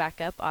podcasts back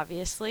up,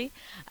 obviously.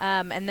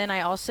 And then I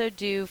also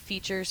do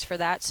features for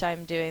that, so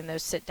I'm doing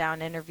those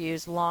sit-down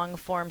interviews,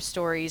 long-form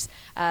stories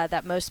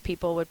that most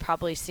people would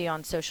probably see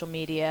on social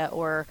media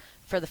or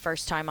for the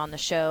first time on the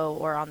show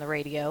or on the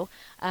radio.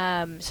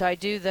 So I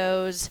do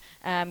those,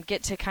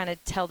 get to kind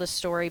of tell the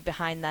story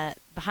behind the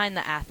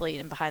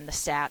athlete and behind the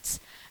stats.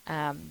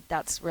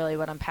 That's really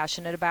what I'm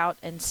passionate about.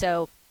 And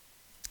so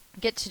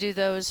get to do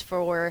those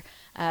for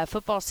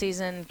football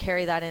season,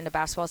 carry that into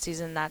basketball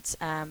season. That's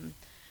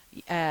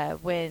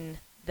when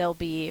they'll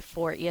be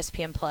for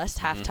ESPN Plus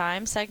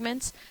halftime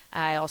segments.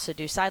 I also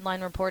do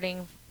sideline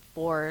reporting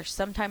for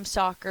sometimes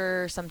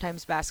soccer,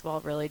 sometimes basketball.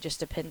 It really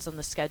just depends on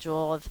the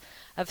schedule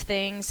of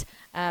things.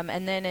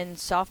 And then in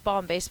softball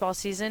and baseball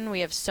season, we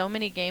have so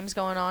many games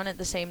going on at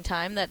the same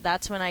time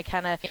that's when I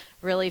kind of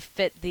really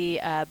fit the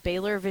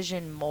Baylor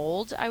Vision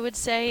mold, I would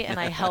say, and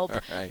I help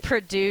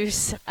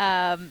produce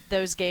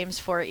those games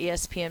for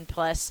ESPN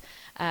Plus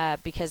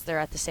because they're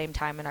at the same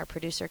time, and our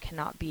producer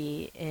cannot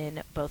be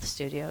in both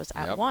studios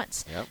at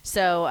once.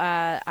 So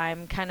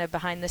I'm kind of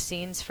behind the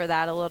scenes for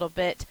that a little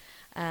bit.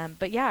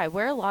 But yeah, I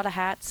wear a lot of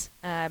hats.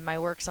 My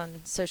work's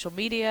on social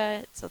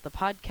media. It's the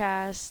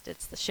podcast.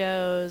 It's the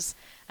shows.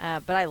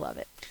 But I love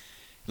it.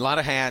 A lot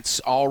of hats,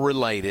 all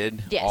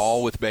related,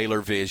 all with Baylor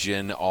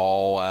Vision,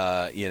 all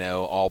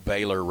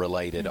Baylor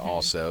related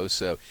also.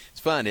 So it's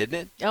fun, isn't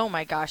it? Oh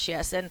my gosh,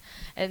 yes.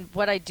 And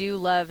what I do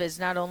love is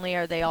not only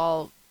are they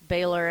all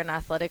Baylor and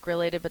athletic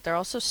related, but they're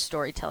also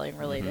storytelling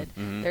related.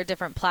 There are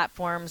different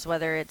platforms,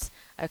 whether it's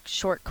a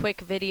short,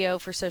 quick video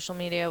for social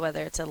media,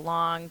 whether it's a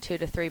long 2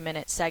 to 3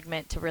 minute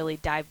segment to really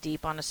dive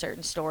deep on a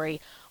certain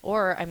story.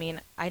 Or, I mean,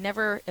 I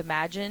never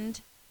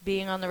imagined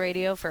being on the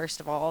radio, first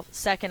of all.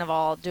 Second of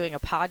all, doing a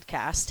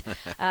podcast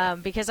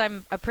because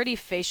I'm a pretty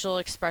facial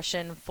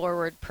expression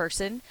forward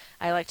person.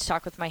 I like to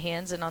talk with my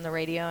hands, and on the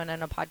radio and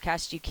on a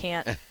podcast, you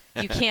can't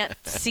you can't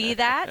see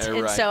that.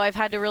 And Right. so I've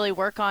had to really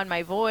work on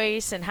my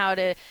voice and how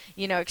to,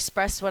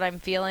 express what I'm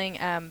feeling.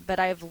 But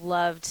I've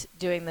loved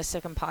doing the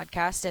Sick'em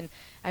podcast. And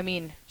I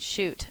mean,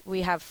 shoot,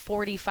 we have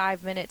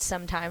 45 minutes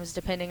sometimes,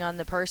 depending on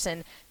the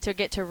person, to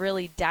get to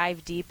really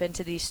dive deep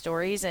into these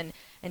stories and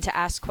to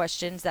ask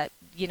questions that,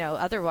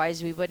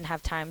 otherwise we wouldn't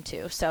have time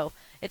to. So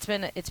it's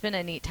been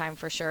a neat time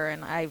for sure.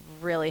 And I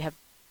really have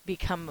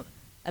become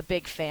a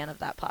big fan of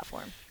that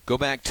platform. Go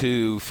back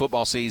to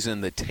football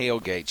season, the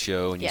Tailgate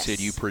Show, and you Yes. said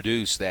you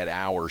produced that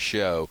hour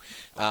show.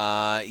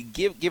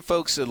 Give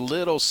folks a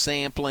little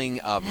sampling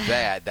of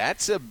that.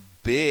 That's a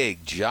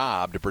big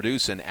job to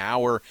produce an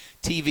hour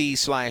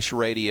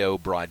TV/radio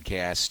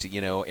broadcast,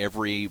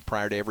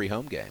 prior to every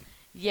home game.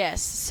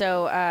 Yes,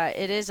 so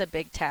it is a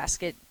big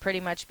task. It pretty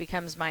much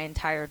becomes my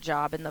entire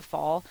job in the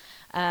fall.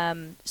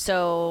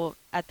 So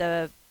at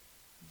the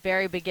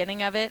very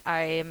beginning of it,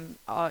 I am,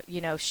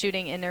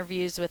 shooting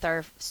interviews with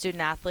our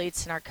student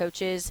athletes and our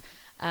coaches.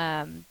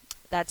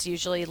 That's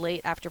usually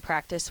late after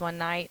practice one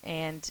night,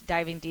 and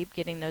diving deep,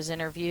 getting those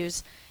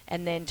interviews,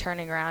 and then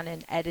turning around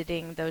and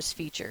editing those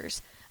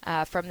features.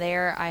 From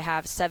there, I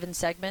have 7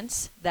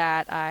 segments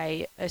that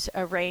I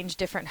arrange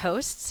different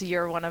hosts.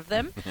 You're one of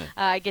them.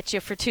 I get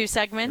you for 2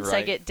 segments. I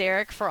Right. get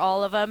Derek for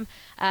all of them.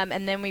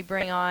 And then we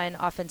bring on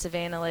offensive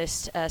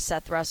analyst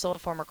Seth Russell, a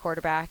former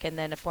quarterback, and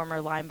then a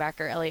former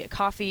linebacker, Elliot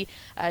Coffey,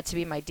 to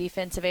be my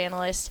defensive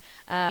analyst.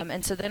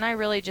 And so then I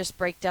really just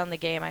break down the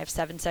game. I have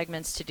 7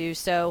 segments to do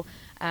so.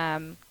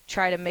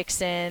 Try to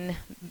mix in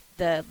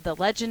the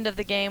legend of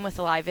the game with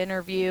a live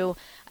interview.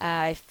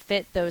 I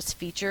fit those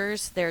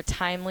features. They're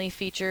timely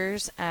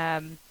features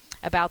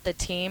about the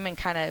team, and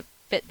kind of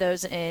fit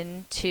those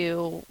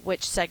into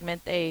which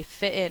segment they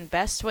fit in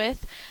best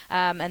with.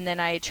 And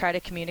then I try to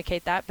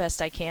communicate that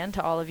best I can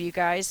to all of you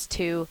guys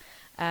to,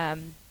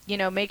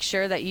 make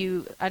sure that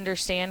you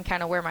understand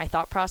kind of where my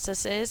thought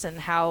process is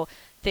and how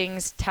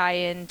things tie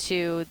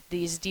into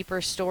these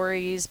deeper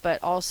stories,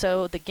 but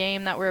also the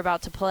game that we're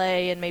about to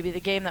play and maybe the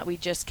game that we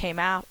just came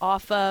out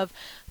off of,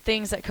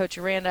 things that Coach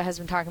Aranda has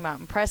been talking about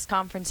in press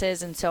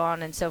conferences and so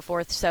on and so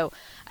forth. So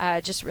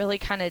just really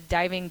kind of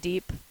diving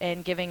deep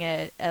and giving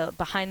a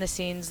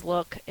behind-the-scenes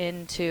look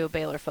into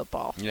Baylor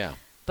football. Yeah.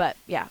 But,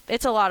 yeah,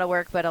 it's a lot of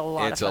work, but a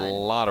lot of It's fun. a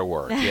lot of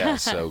work,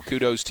 yes. So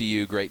kudos to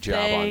you. Great job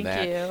on Thank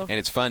that. you. And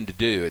it's fun to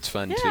do. It's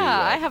fun to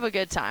I have a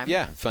good time.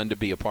 Yeah, fun to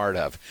be a part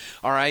of.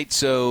 All right,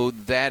 so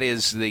that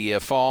is the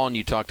fall, and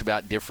you talked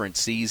about different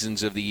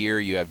seasons of the year.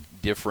 You have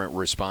different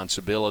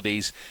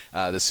responsibilities.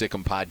 The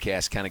Sick'em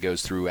podcast kind of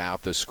goes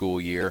throughout the school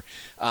year.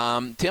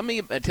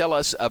 Tell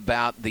us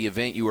about the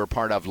event you were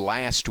part of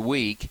last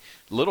week.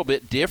 A little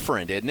bit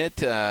different, isn't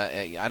it?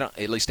 I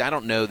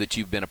don't know that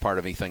you've been a part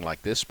of anything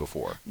like this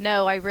before.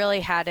 No, I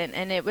really hadn't.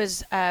 And it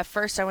was,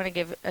 first I want to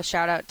give a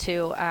shout out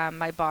to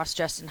my boss,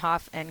 Justin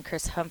Hoff, and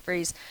Chris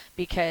Humphreys,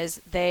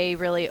 because they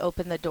really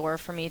opened the door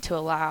for me to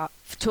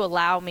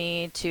allow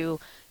me to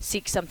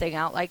seek something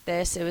out like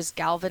this. It was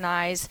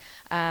Galvanize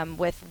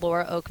with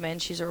Laura Oakman.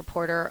 She's a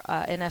reporter,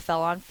 NFL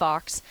on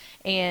Fox.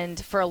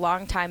 And for a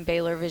long time,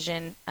 Baylor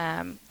Vision,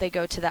 they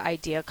go to the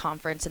IDEA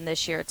conference, and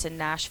this year it's in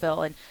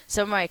Nashville. And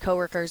some of my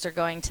coworkers are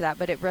going to that,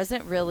 but it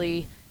wasn't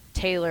really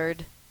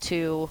tailored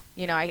to,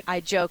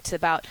 I joked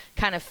about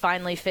kind of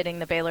finally fitting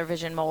the Baylor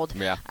Vision mold.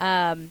 Yeah.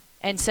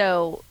 And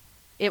so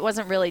it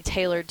wasn't really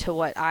tailored to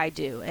what I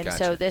do. And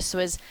so this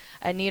was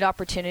a neat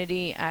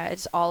opportunity.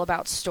 It's all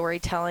about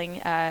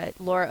storytelling.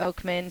 Laura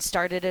Oakman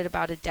started it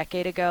about a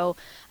decade ago.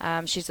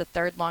 She's the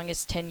 3rd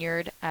longest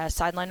tenured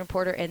sideline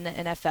reporter in the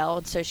NFL.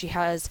 And so she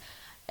has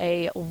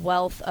a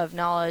wealth of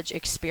knowledge,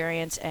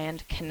 experience,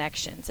 and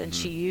connections. And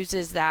she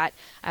uses that.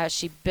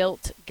 She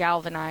built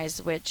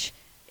Galvanize, which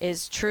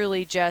is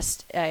truly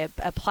just a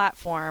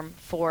platform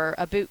for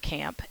a boot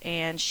camp.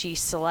 And she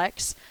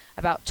selects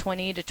about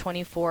 20 to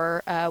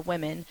 24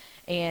 women,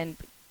 and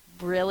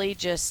really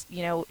just,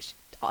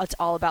 it's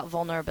all about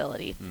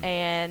vulnerability.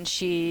 And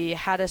she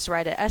had us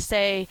write an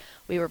essay.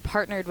 We were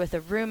partnered with a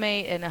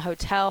roommate in a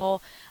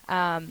hotel.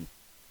 Then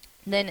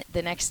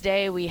the next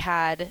day we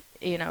had,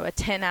 a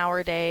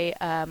 10-hour day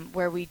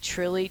where we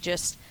truly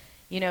just,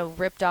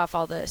 ripped off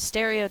all the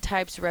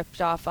stereotypes,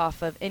 ripped off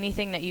of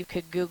anything that you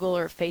could Google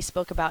or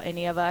Facebook about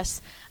any of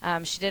us.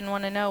 She didn't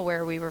want to know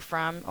where we were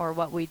from or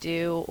what we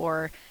do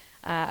or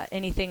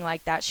anything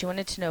like that. She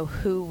wanted to know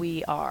who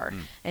we are.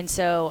 And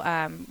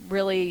so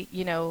really,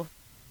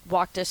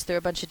 walked us through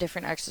a bunch of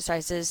different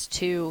exercises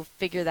to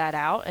figure that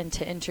out and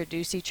to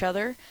introduce each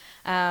other.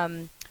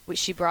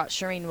 She brought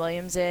Shireen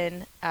Williams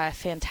in, a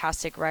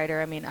fantastic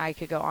writer. I mean, I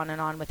could go on and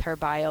on with her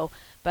bio,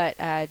 but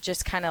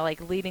just kind of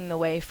like leading the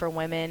way for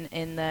women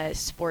in the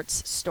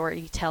sports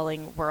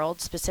storytelling world,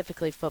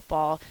 specifically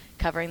football,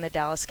 covering the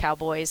Dallas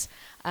Cowboys.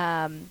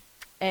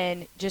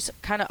 And just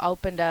kind of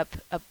opened up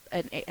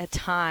a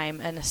time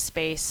and a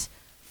space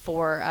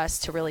for us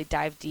to really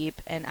dive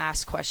deep and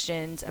ask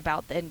questions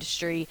about the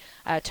industry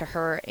to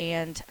her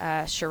and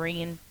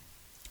Shireen.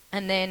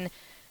 And then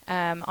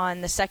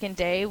On the second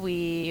day,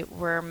 we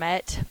were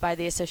met by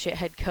the associate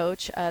head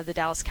coach of the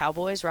Dallas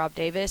Cowboys, Rob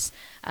Davis,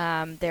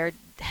 their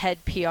head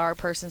PR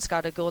person,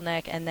 Scott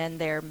Agulnek, and then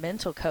their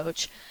mental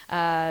coach,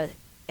 and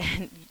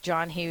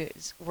John. He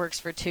works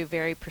for two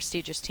very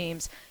prestigious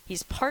teams.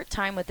 He's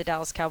part-time with the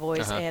Dallas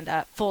Cowboys and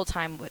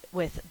full-time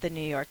with the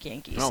New York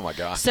Yankees. Oh, my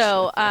gosh.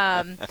 So,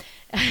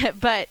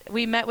 but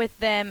we met with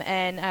them,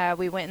 and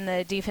we went in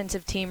the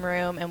defensive team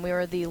room, and we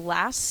were the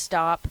last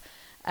stop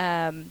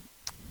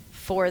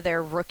for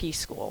their rookie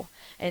school.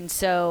 And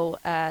so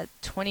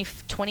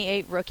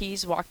 28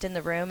 rookies walked in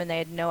the room, and they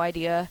had no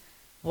idea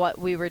what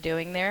we were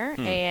doing there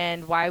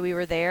and why we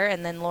were there.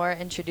 And then Laura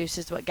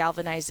introduces what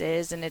Galvanize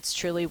is, and it's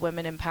truly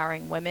women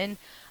empowering women.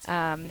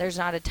 There's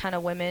not a ton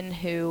of women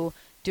who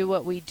do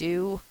what we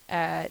do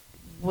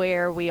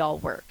where we all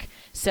work.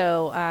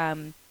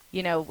 So,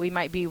 we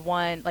might be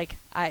one, like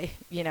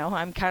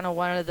I'm kind of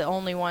one of the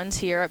only ones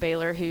here at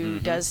Baylor who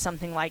does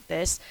something like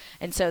this.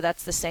 And so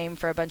that's the same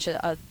for a bunch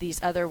of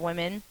these other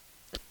women.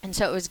 And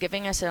so it was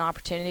giving us an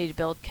opportunity to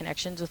build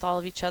connections with all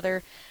of each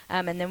other.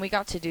 And then we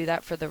got to do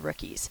that for the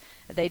rookies.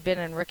 They'd been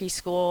in rookie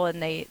school, and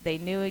they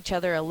knew each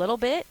other a little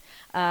bit,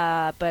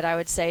 but I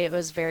would say it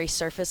was very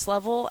surface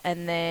level.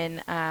 And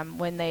then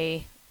when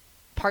they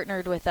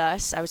partnered with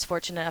us, I was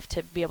fortunate enough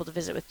to be able to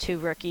visit with two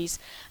rookies,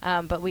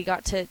 but we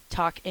got to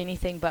talk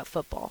anything but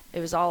football. It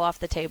was all off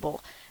the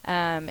table.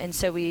 And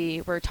so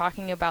we were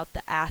talking about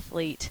the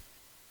athlete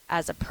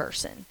as a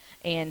person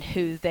and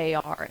who they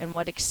are and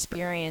what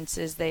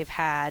experiences they've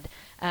had.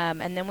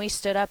 And then we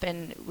stood up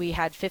and we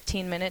had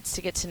 15 minutes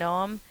to get to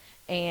know them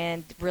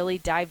and really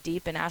dive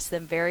deep and ask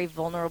them very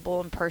vulnerable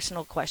and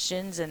personal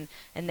questions. And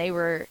they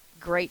were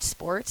great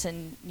sports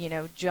and,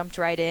 jumped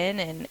right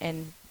in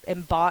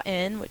and bought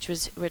in, which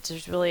was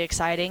really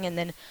exciting. And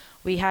then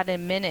we had a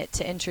minute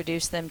to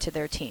introduce them to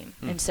their team.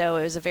 And so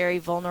it was a very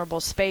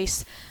vulnerable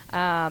space,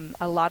 a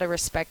lot of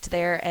respect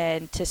there.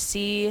 And to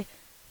see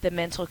the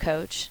mental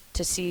coach,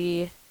 to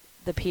see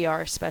the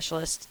PR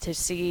specialist, to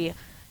see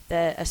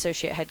the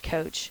associate head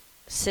coach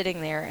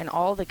sitting there and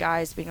all the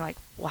guys being like,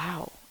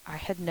 wow, I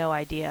had no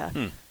idea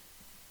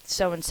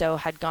so-and-so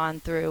had gone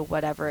through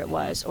whatever it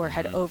was or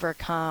had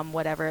overcome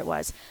whatever it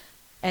was.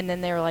 And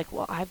then they were like,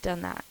 well, I've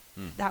done that.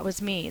 That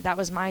was me. That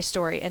was my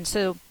story. And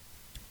so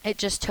it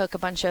just took a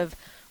bunch of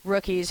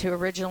rookies who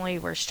originally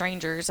were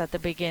strangers at the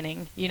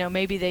beginning.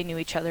 Maybe they knew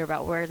each other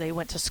about where they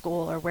went to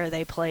school or where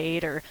they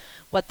played or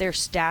what their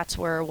stats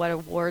were or what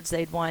awards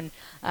they'd won.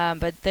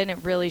 But then it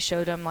really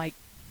showed them, like,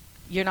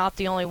 you're not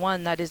the only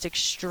one that is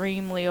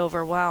extremely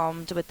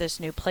overwhelmed with this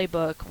new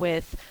playbook,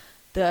 with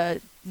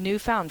the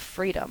newfound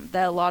freedom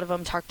that a lot of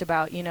them talked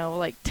about,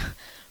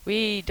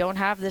 we don't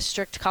have this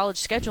strict college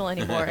schedule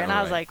anymore. And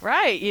I was like,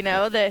 right,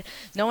 that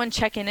no one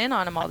checking in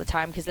on them all the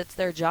time because it's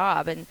their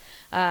job. And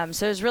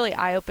so it was really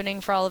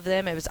eye-opening for all of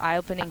them. It was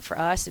eye-opening for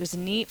us. It was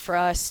neat for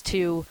us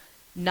to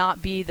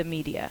not be the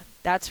media.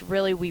 That's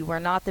really, we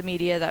were not the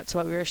media. That's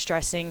what we were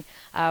stressing.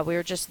 We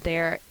were just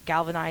there,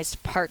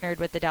 galvanized, partnered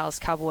with the Dallas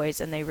Cowboys,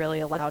 and they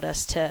really allowed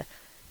us to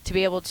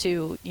be able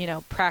to,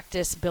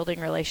 practice building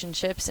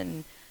relationships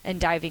and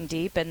diving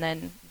deep, and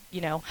then,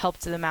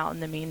 helped them out in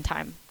the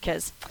meantime,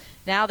 because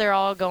now they're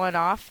all going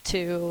off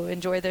to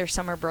enjoy their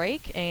summer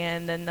break,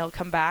 and then they'll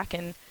come back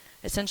and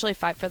essentially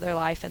fight for their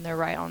life, and they're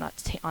right on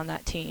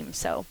that team.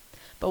 So,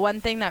 but one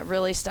thing that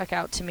really stuck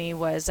out to me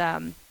was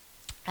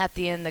at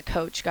the end, the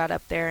coach got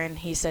up there and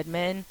he said,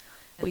 "Men,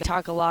 we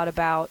talk a lot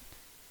about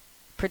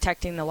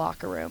protecting the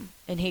locker room."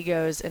 And he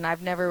goes, "And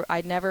I'd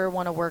never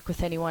want to work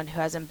with anyone who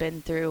hasn't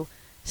been through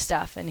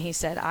stuff." And he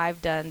said,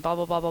 "I've done blah,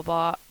 blah, blah, blah,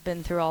 blah,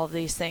 been through all of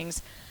these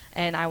things.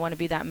 And I want to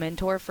be that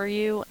mentor for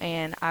you,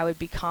 and I would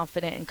be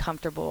confident and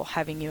comfortable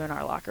having you in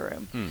our locker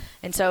room."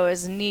 And so it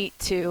was neat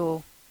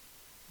to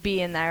be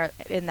in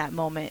that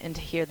moment and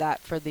to hear that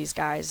for these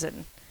guys.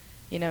 And,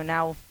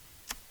 now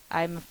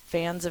I'm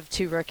fans of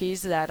two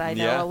rookies that I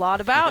know a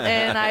lot about,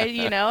 and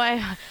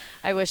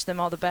I wish them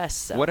all the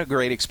best. So. What a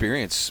great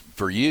experience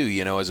for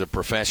you, as a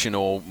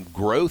professional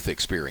growth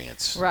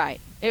experience.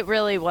 Right. It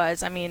really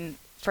was. I mean,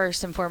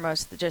 first and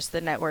foremost, just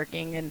the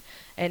networking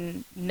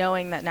and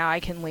knowing that now I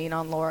can lean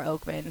on Laura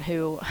Oakman,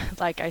 who,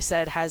 like I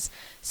said, has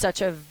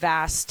such a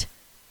vast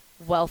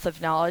wealth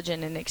of knowledge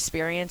and an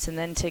experience, and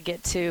then to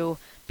get to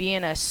be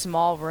in a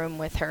small room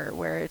with her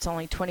where it's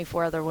only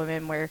 24 other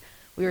women, where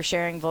we were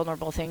sharing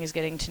vulnerable things,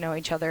 getting to know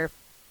each other,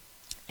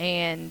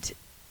 and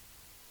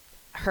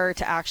her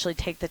to actually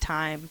take the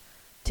time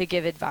to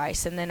give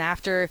advice. And then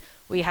after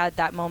we had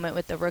that moment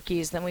with the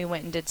rookies, then we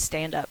went and did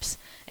stand-ups.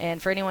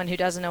 And for anyone who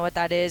doesn't know what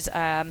that is,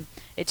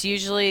 it's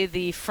usually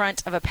the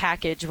front of a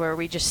package where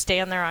we just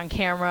stand there on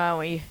camera and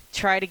we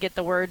try to get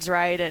the words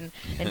right and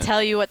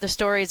tell you what the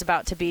story is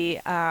about to be.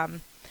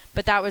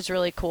 But that was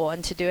really cool.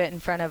 And to do it in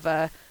front of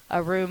a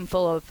room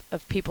full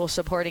of people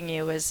supporting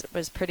you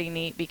was pretty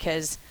neat,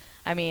 because,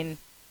 I mean,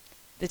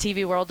 the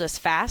TV world is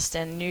fast,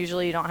 and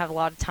usually you don't have a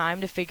lot of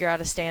time to figure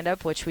out a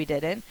stand-up, which we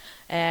didn't.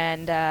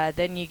 And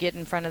then you get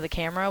in front of the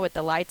camera with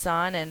the lights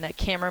on and the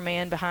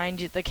cameraman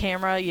behind you, the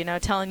camera, you know,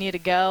 telling you to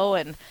go,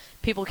 and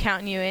people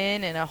counting you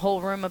in, and a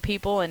whole room of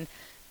people. And,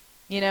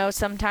 you know,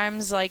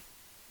 sometimes, like,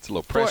 it's a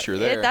little pressure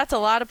there. That's a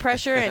lot of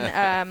pressure.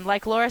 And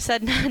like Laura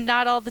said,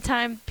 not all the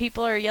time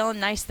people are yelling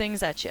nice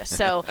things at you.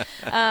 So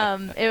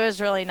it was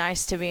really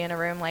nice to be in a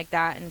room like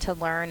that and to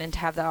learn and to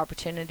have the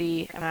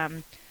opportunity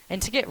and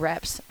to get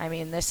reps. I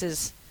mean, this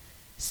is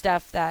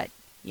stuff that,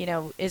 you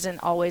know,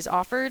 isn't always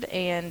offered.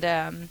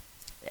 And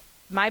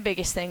my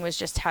biggest thing was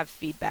just to have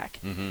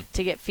feedback,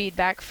 to get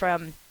feedback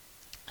from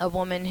a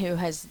woman who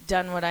has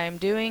done what I am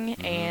doing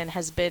and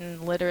has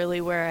been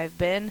literally where I've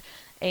been,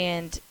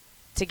 and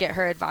to get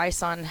her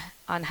advice on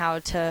how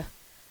to,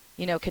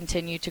 you know,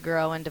 continue to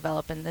grow and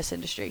develop in this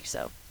industry.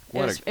 So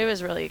it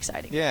was really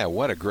exciting. Yeah,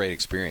 what a great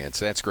experience.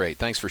 That's great.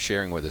 Thanks for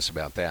sharing with us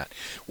about that.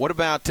 What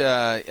about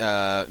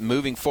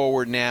moving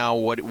forward now?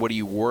 What are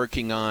you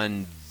working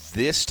on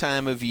this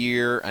time of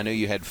year? I know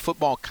you had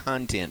football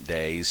content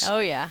days. Oh,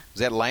 yeah.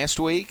 Was that last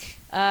week?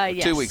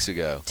 Yes. 2 weeks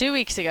ago. 2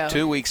 weeks ago.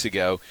 2 weeks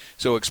ago.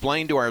 So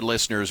explain to our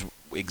listeners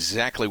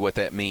exactly what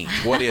that means.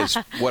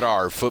 What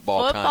are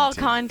football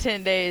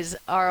content days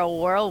are a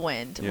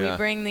whirlwind. Yeah. We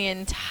bring the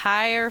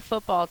entire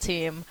football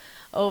team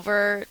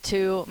over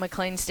to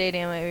McLean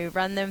Stadium, and we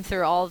run them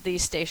through all of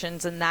these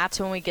stations, and that's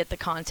when we get the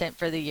content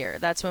for the year.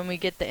 That's when we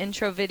get the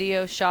intro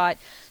video shot.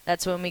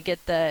 That's when we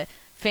get the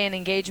fan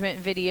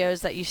engagement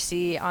videos that you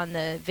see on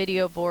the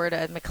video board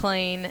at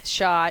McLean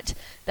shot.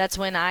 That's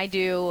when I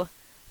do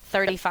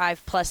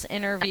 35 plus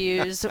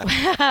interviews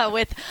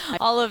with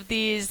all of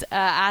these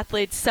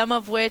athletes, some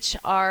of which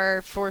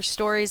are for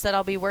stories that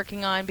I'll be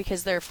working on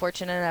because they're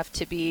fortunate enough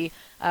to be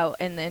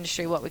in the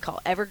industry what we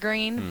call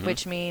evergreen,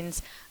 which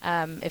means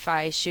if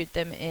I shoot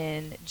them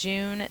in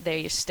June,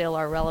 they still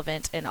are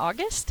relevant in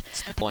August.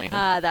 That's the plan.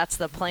 That's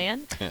the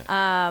plan.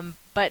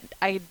 But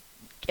I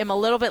am a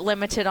little bit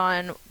limited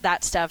on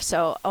that stuff,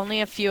 so only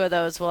a few of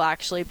those will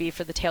actually be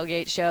for the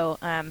tailgate show.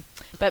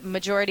 But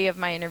majority of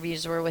my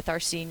interviews were with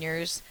our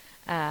seniors.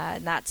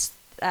 And that's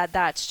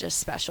just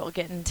special,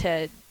 getting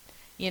to,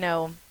 you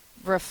know,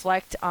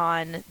 reflect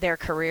on their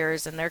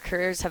careers, and their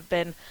careers have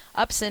been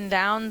ups and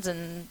downs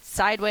and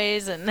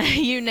sideways and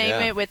you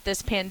name it with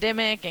this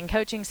pandemic and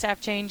coaching staff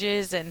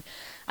changes, and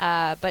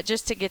but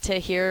just to get to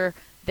hear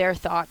their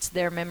thoughts,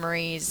 their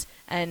memories,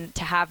 and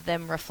to have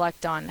them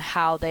reflect on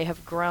how they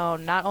have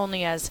grown, not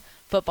only as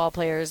football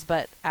players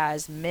but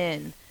as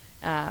men,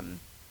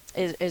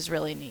 is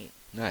really neat.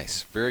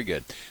 Nice. Very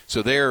good.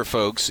 So there,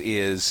 folks,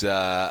 is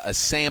a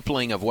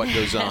sampling of what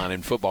goes on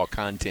in football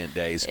content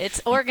days.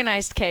 It's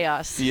organized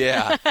chaos.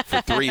 Yeah,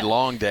 for 3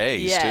 long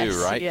days,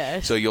 too, right?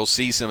 Yes. So you'll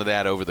see some of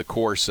that over the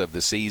course of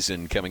the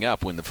season coming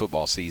up when the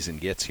football season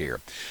gets here.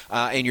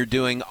 And you're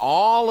doing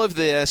all of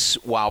this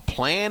while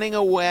planning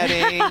a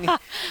wedding.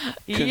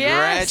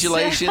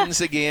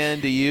 Congratulations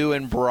again to you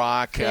and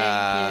Brock.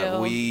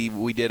 Thank you.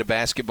 We did a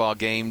basketball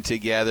game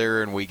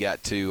together, and we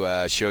got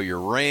to show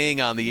your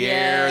ring on the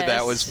air.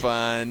 That was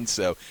fun.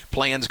 So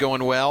plans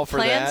going well for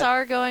that? Plans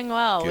are going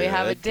well. Good, we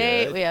have a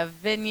date. good. We have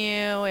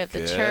venue. We have the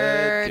Good,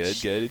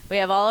 church. good. We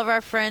have all of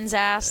our friends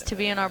asked to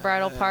be in our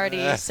bridal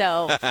party.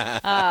 So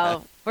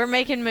we're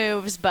making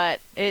moves, but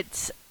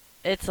it's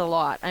a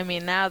lot. I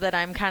mean, now that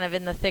I'm kind of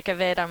in the thick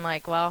of it, I'm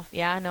like, well,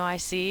 yeah, no, I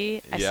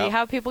see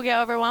how people get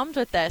overwhelmed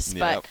with this.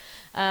 Yep.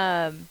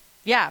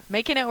 But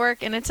making it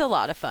work, and it's a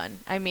lot of fun.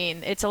 I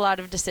mean, it's a lot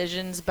of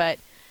decisions, but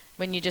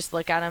when you just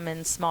look at them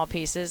in small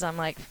pieces, I'm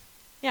like,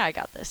 yeah, I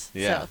got this.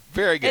 Yeah, so,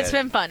 very good. It's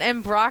been fun.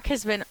 And Brock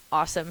has been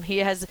awesome. He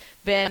has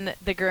been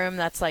the groom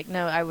that's like,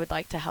 no, I would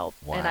like to help.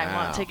 Wow. And I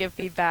want to give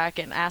feedback,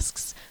 and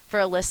asks for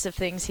a list of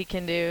things he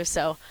can do.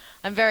 So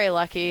I'm very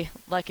lucky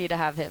to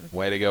have him.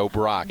 Way to go,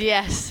 Brock.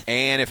 Yes.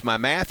 And if my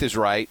math is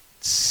right,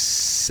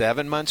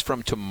 7 months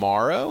from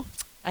tomorrow?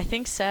 I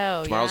think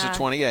so. Tomorrow's the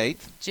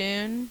 28th.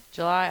 June,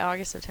 July,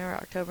 August, September,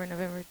 October,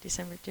 November,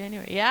 December,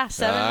 January. Yeah,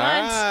 7 All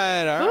months.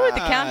 Right. Ooh, the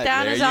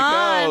countdown there is you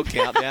on. Go.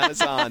 Countdown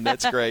is on.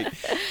 That's great.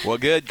 Well,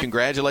 good.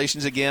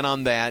 Congratulations again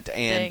on that.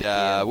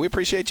 And we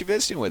appreciate you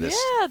visiting with us.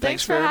 Yeah,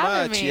 thanks for very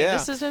having much. me. Yeah.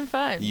 This has been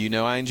fun. You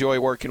know I enjoy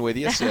working with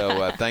you,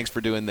 so thanks for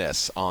doing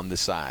this on the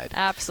side.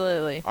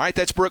 Absolutely. All right,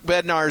 that's Brooke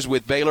Bednarz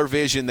with Baylor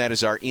Vision. That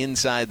is our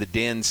Inside the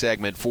Den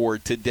segment for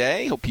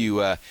today. Hope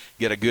you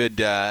get a good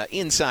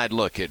inside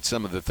look at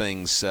some of the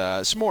things,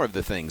 some more of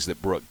the things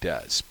that Brooke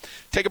does.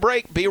 Take a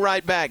break. Be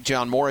right back.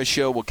 John Morris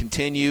Show will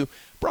continue.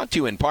 Brought to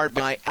you in part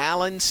by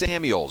Allen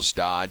Samuels,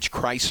 Dodge,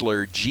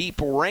 Chrysler, Jeep,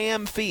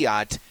 Ram,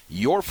 Fiat,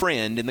 your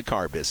friend in the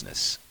car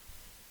business.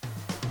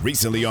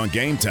 Recently on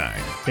Game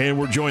Time. And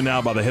we're joined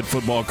now by the head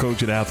football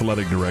coach and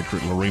athletic director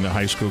at Lorena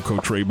High School,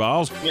 Coach Ray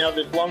Biles. You know,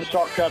 this Lone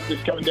Star Cup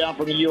that's coming down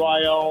from the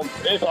UIL,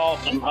 it's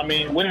awesome. I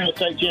mean, winning the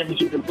state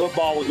championship in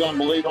football was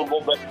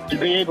unbelievable, but to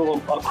be able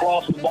to,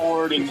 across the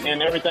board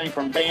and everything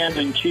from band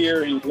and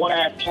cheer and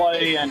one-act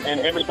play and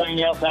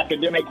everything else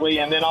academically,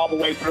 and then all the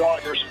way through all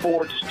your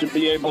sports, to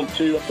be able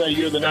to say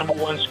you're the number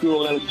one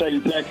school in the state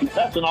of Texas,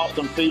 that's an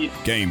awesome feat.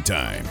 Game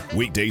Time,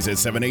 weekdays at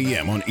 7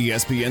 a.m. on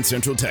ESPN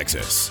Central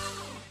Texas.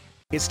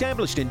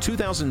 Established in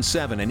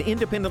 2007 and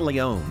independently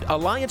owned,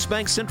 Alliance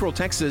Bank Central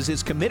Texas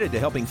is committed to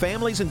helping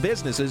families and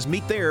businesses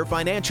meet their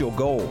financial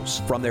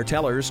goals. From their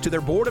tellers to their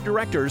board of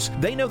directors,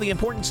 they know the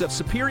importance of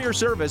superior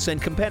service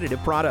and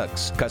competitive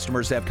products.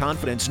 Customers have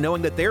confidence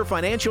knowing that their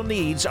financial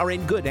needs are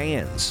in good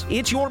hands.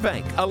 It's your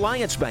bank,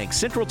 Alliance Bank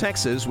Central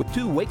Texas, with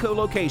 2 Waco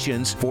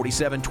locations,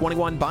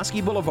 4721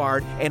 Bosque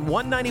Boulevard and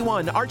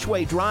 191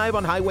 Archway Drive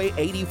on Highway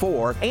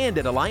 84, and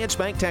at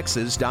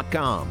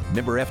AllianceBankTexas.com.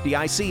 Member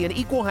FDIC and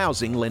equal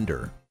housing lender.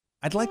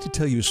 I'd like to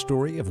tell you a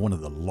story of one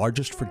of the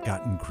largest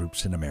forgotten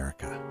groups in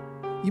America.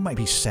 You might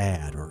be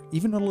sad or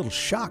even a little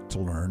shocked to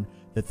learn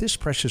that this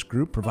precious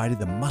group provided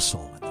the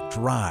muscle and the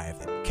drive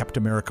that kept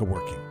America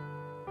working.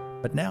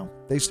 But now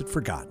they sit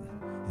forgotten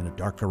in a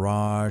dark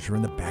garage or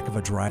in the back of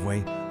a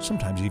driveway,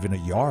 sometimes even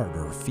a yard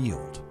or a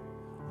field.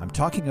 I'm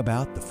talking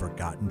about the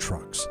forgotten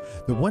trucks,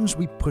 the ones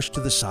we push to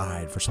the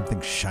side for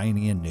something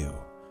shiny and new.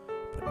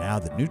 But now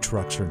that new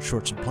trucks are in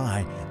short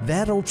supply,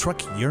 that old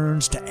truck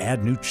yearns to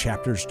add new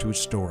chapters to its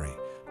story,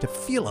 to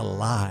feel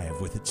alive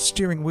with its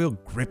steering wheel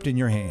gripped in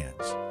your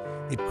hands.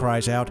 It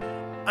cries out,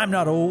 "I'm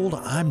not old,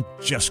 I'm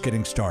just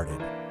getting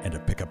started." And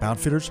at Pickup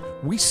Outfitters,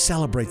 we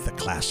celebrate the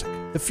classic,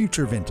 the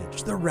future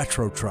vintage, the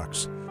retro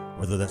trucks,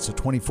 whether that's a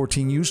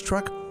 2014 used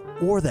truck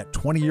or that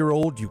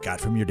 20-year-old you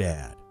got from your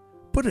dad.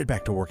 Put it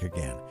back to work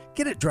again,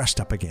 get it dressed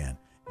up again,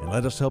 and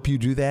let us help you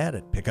do that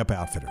at Pickup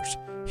Outfitters.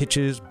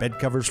 Hitches, bed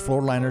covers,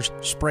 floor liners,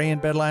 spray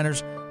and bed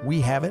liners, we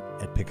have it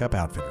at Pickup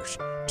Outfitters,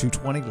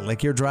 220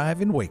 Lake Air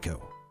Drive in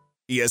Waco.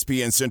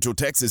 ESPN Central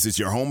Texas is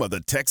your home of the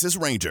Texas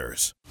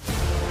Rangers.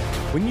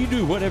 When you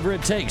do whatever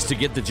it takes to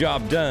get the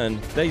job done,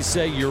 they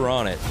say you're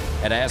on it.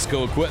 At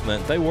ASCO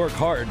Equipment, they work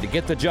hard to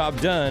get the job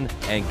done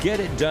and get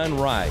it done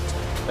right.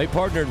 They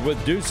partnered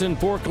with Doosan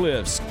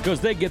Forklifts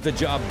because they get the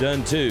job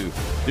done too.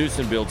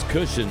 Doosan builds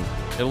cushion,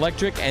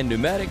 electric, and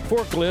pneumatic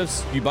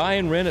forklifts you buy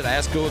and rent at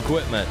ASCO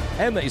Equipment,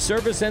 and they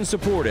service and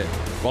support it.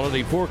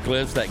 Quality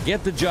forklifts that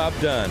get the job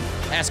done.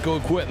 ASCO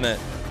Equipment,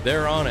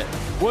 they're on it,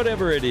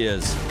 whatever it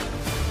is.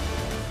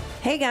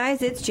 Hey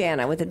guys, it's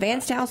Jana with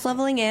Advanced House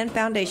Leveling and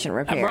Foundation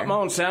Repair. I brought my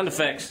own sound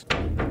effects.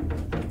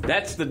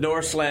 That's the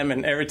door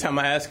slamming every time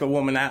I ask a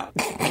woman out.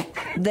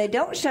 They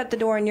don't shut the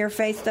door in your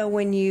face, though,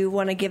 when you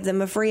want to give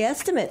them a free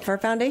estimate for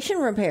foundation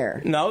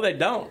repair. No, they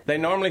don't. They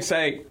normally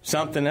say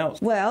something else.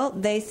 Well,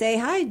 they say,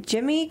 "Hi,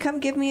 Jimmy, come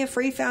give me a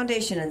free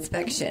foundation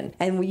inspection."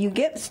 And you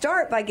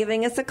start by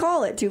giving us a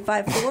call at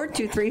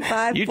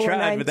 254-235-4922. You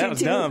tried, but that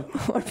was dumb.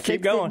 Or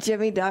Keep going.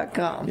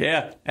 FixItJimmy.com.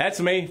 Yeah, that's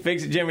me,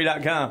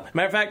 FixItJimmy.com.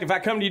 Matter of fact, if I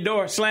come to your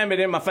door, slam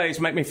it in my face,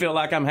 make me feel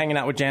like I'm hanging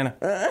out with Jana.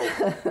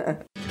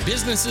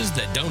 Businesses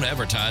that don't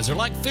advertise are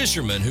like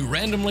fishermen who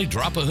randomly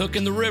drop a hook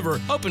in the river,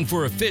 hoping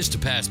for a fish to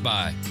pass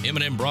by.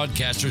 M&M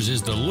Broadcasters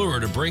is the lure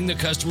to bring the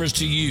customers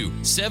to you.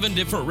 7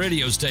 different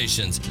radio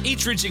stations,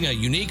 each reaching a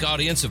unique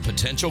audience of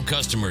potential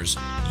customers.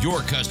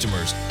 Your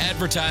customers.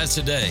 Advertise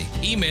today.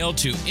 Email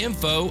to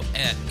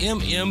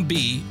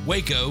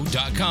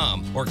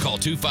info@mmbwaco.com or call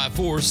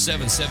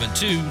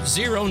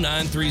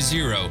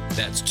 254-772-0930.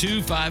 That's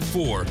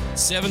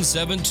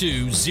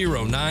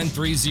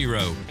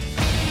 254-772-0930.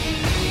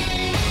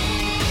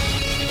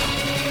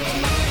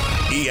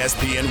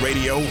 ESPN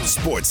Radio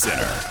Sports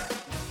Center.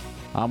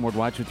 I'm Ward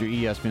White with your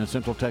ESPN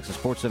Central Texas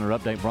Sports Center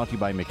update brought to you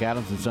by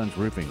McAdams & Sons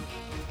Roofing.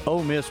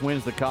 Ole Miss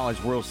wins the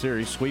College World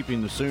Series,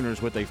 sweeping the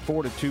Sooners with a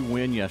 4-2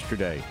 win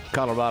yesterday.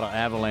 Colorado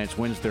Avalanche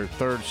wins their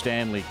 3rd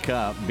Stanley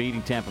Cup,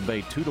 beating Tampa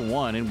Bay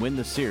 2-1 and win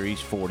the series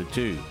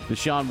 4-2.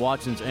 Deshaun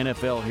Watson's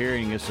NFL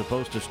hearing is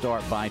supposed to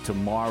start by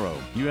tomorrow.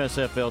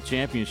 USFL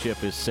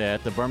Championship is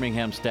set. The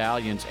Birmingham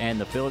Stallions and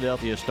the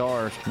Philadelphia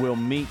Stars will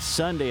meet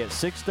Sunday at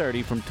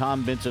 6:30 from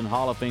Tom Benson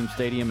Hall of Fame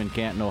Stadium in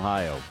Canton,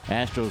 Ohio.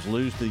 Astros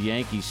lose to the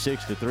Yankees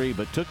 6-3,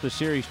 but took the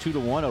series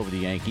 2-1 over the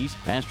Yankees.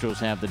 Astros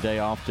have the day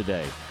off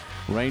today.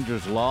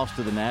 Rangers lost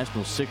to the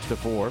Nationals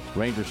 6-4.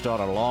 Rangers start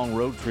a long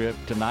road trip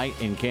tonight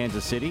in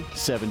Kansas City,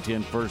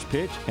 7:10 first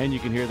pitch, and you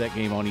can hear that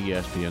game on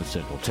ESPN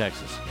Central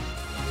Texas.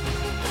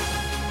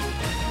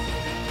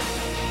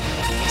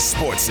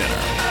 Sports Center,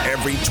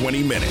 every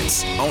 20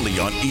 minutes, only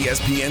on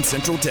ESPN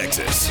Central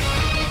Texas.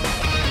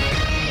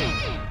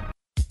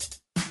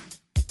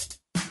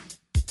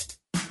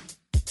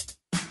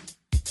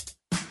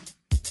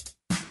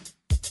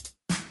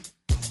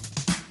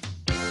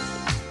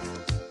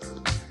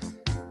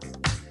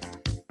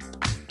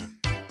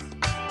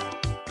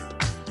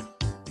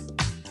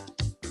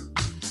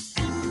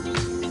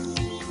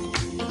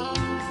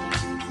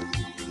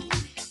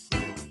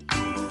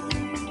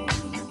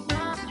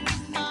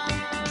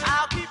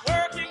 I'll keep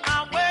working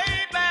my way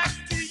back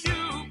to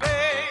you.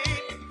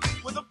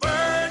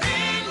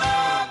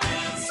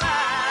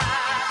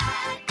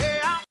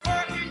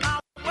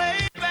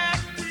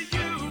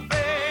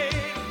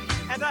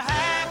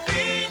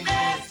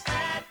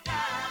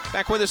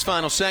 Back with this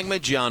final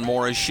segment, John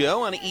Morris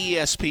Show on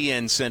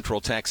ESPN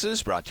Central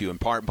Texas, brought to you in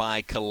part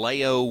by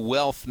Kaleo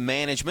Wealth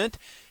Management.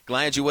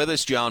 Glad you're with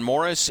us, John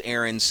Morris,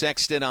 Aaron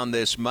Sexton on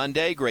this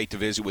Monday. Great to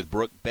visit with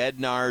Brooke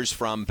Bednarz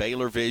from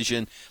Baylor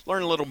Vision.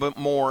 Learn a little bit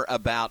more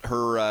about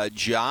her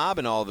job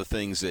and all the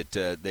things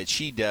that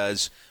she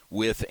does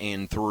with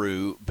and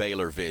through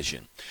Baylor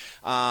Vision.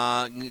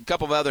 A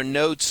couple of other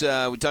notes.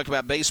 We talked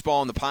about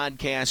baseball on the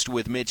podcast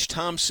with Mitch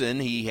Thompson.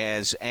 He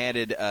has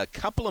added a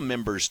couple of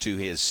members to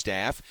his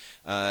staff.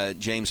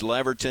 James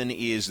Leverton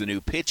is the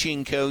new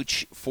pitching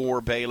coach for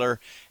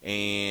Baylor,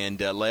 and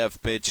Lev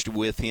pitched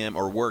with him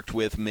or worked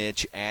with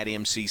Mitch at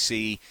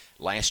MCC.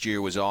 Last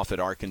year was off at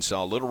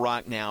Arkansas Little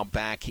Rock, now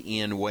back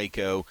in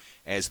Waco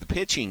as the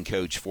pitching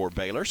coach for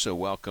Baylor. So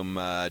welcome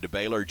to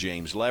Baylor,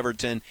 James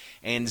Leverton.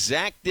 And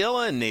Zach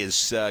Dillon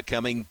is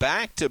coming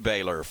back to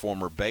Baylor,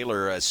 former Baylor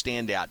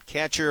standout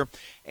catcher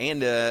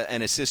and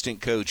an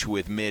assistant coach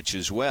with Mitch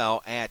as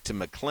well at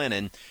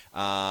McLennan.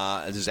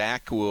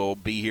 Zach will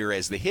be here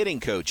as the hitting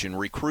coach and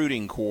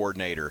recruiting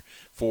coordinator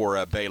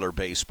for Baylor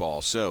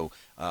baseball. So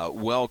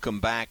welcome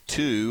back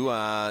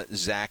to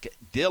Zach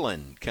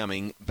Dillon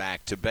coming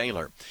back to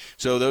Baylor.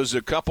 So those are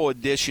a couple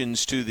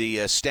additions to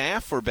the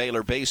staff for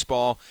Baylor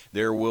baseball.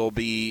 There will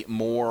be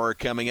more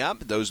coming up.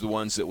 Those are the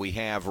ones that we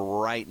have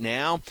right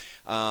now.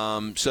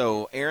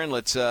 So Aaron,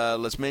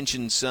 let's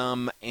mention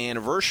some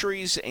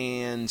anniversaries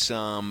and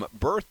some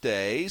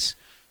birthdays.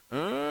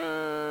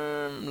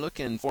 I'm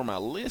looking for my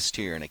list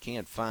here, and I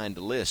can't find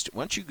the list.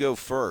 Why don't you go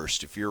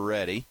first if you're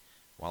ready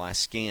while I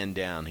scan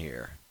down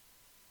here?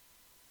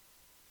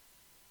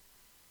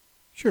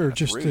 Sure,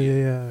 just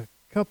a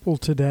couple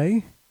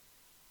today.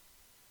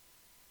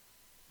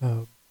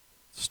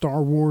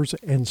 Star Wars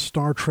and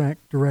Star Trek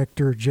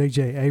director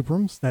J.J.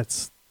 Abrams,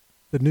 that's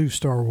the new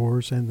Star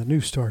Wars and the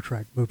new Star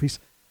Trek movies,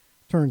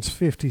 turns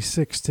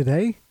 56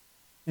 today.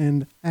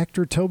 And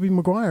actor Tobey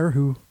Maguire,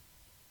 who...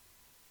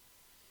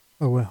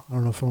 Oh, well, I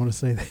don't know if I want to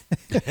say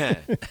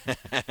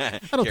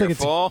that. I don't think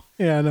it's...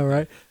 Yeah, I know,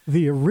 right?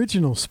 The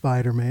original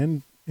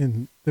Spider-Man,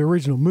 in the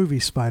original movie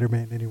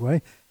Spider-Man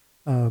anyway,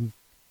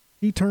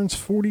 he turns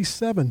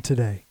 47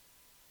 today.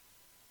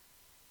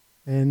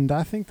 And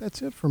I think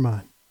that's it for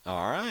mine.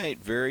 All right,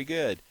 very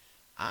good.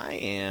 I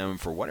am,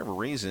 for whatever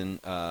reason,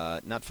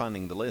 not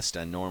finding the list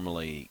I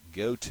normally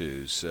go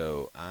to,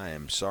 so I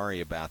am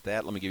sorry about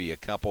that. Let me give you a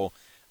couple.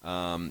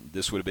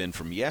 This would have been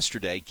from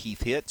yesterday.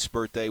 Keith Hitt's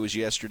birthday was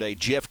yesterday.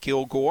 Jeff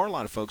Kilgore, a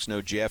lot of folks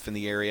know Jeff in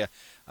the area.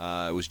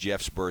 It was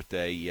Jeff's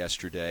birthday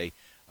yesterday.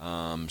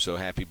 So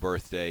happy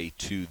birthday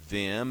to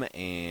them.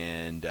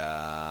 And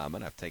I'm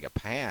going to have to take a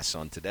pass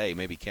on today,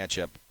 maybe catch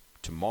up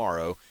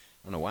tomorrow.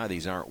 I don't know why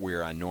these aren't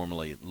where I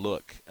normally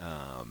look,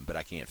 but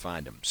I can't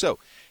find them. So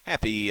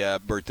happy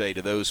birthday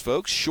to those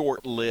folks.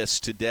 Short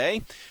list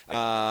today.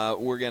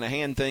 We're going to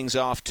hand things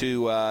off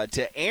to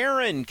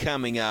Aaron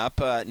coming up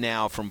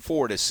now from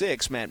 4 to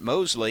 6. Matt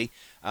Mosley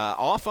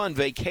off on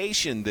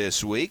vacation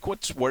this week.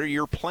 What are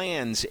your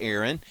plans,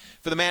 Aaron,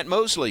 for the Matt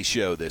Mosley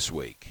Show this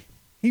week?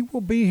 He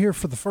will be here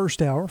for the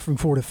first hour from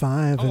 4 to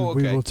 5, and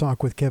we will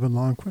talk with Kevin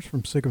Longquist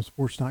from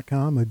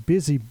SicEmSports.com. A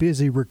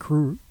busy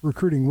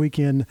recruiting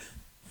weekend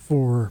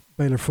for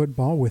Baylor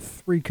football with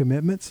 3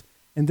 commitments.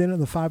 And then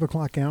in the 5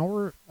 o'clock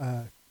hour,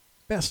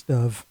 best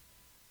of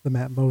the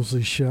Matt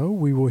Mosley Show,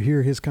 we will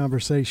hear his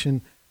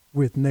conversation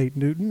with Nate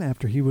Newton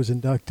after he was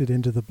inducted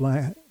into the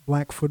Black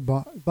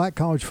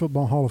College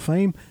Football Hall of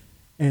Fame,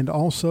 and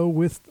also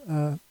with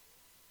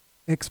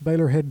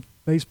ex-Baylor head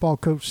baseball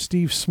coach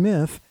Steve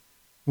Smith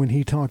when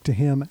he talked to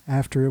him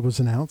after it was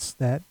announced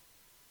that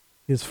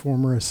his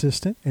former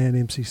assistant and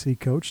MCC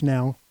coach,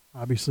 now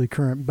obviously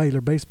current Baylor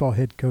baseball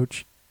head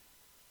coach,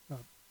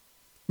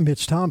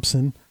 Mitch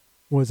Thompson,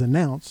 was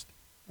announced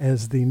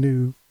as the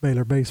new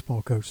Baylor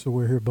baseball coach. So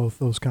we'll hear both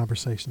those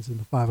conversations in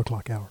the 5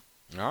 o'clock hour.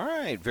 All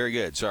right, very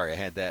good. Sorry, I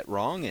had that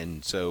wrong.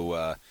 And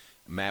so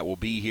Matt will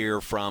be here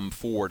from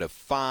 4 to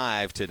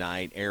 5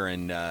 tonight.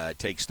 Aaron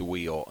takes the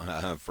wheel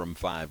from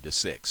 5 to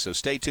 6. So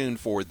stay tuned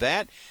for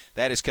that.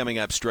 That is coming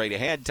up straight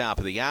ahead, top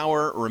of the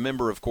hour.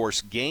 Remember, of course,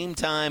 Game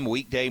Time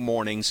weekday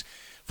mornings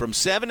from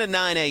 7 to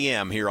 9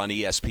 a.m. here on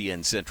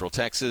ESPN Central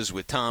Texas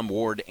with Tom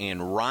Ward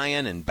and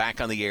Ryan, and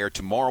back on the air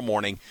tomorrow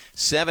morning,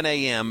 7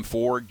 a.m.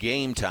 for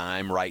Game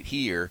Time right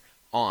here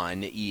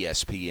on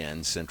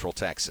ESPN Central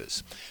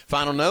Texas.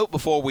 Final note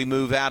before we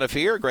move out of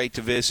here, great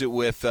to visit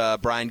with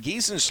Brian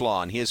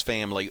Giesenslaw and his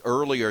family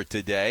earlier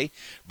today.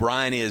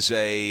 Brian is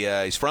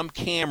he's from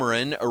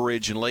Cameron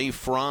originally,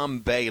 from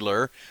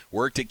Baylor,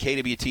 worked at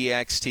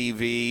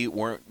KWTX-TV,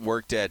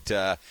 worked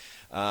at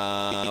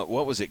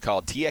what was it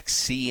called?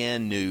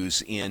 TXCN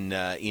News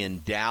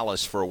in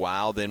Dallas for a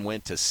while, then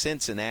went to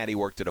Cincinnati,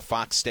 worked at a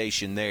Fox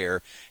station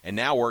there, and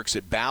now works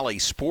at Bally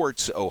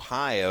Sports,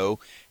 Ohio.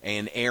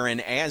 And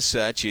Aaron, as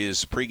such,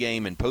 is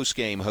pregame and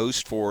postgame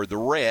host for the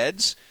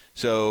Reds.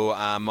 So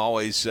I'm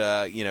always,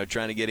 trying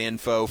to get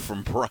info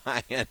from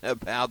Brian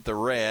about the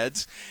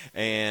Reds.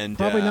 And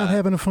probably not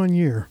having a fun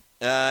year.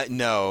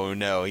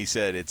 No. He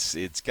said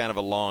it's kind of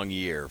a long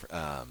year.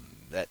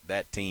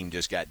 That team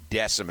just got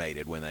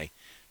decimated when they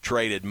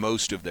traded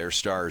most of their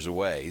stars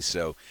away.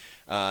 So,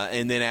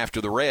 and then after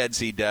the Reds,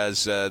 he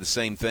does the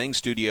same thing,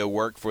 studio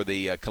work for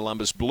the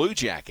Columbus Blue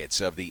Jackets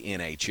of the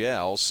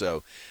NHL.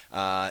 So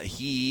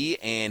he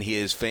and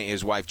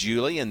his wife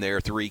Julie and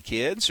their 3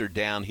 kids are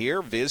down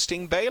here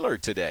visiting Baylor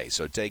today.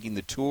 So taking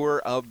the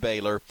tour of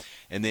Baylor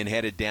and then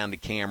headed down to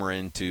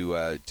Cameron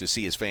to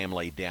see his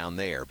family down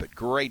there. But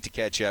great to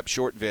catch up,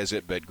 short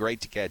visit, but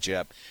great to catch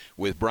up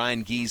with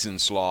Brian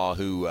Giesenslaw,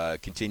 who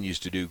continues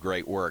to do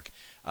great work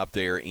up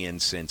there in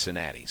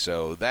Cincinnati.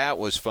 So that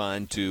was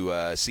fun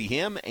to see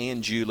him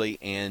and Julie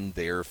and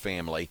their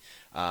family.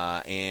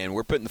 And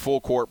we're putting the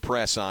full court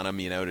press on them,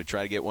 to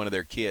try to get one of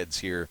their kids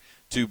here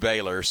to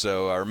Baylor,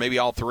 or maybe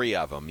all 3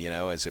 of them,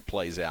 as it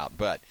plays out.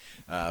 But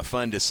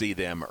fun to see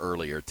them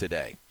earlier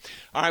today.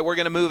 All right, we're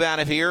going to move out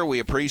of here. We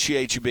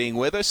appreciate you being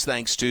with us.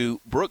 Thanks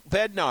to Brooke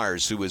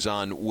Bednarz, who was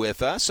on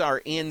with us, our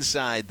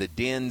Inside the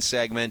Den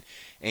segment.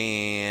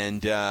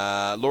 And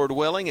Lord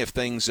willing, if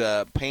things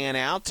pan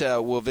out,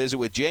 we'll visit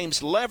with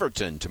James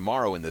Leverton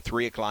tomorrow in the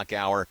 3 o'clock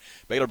hour.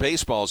 Baylor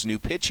Baseball's new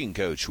pitching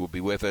coach will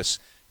be with us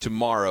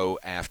tomorrow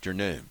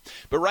afternoon.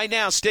 But right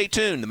now, stay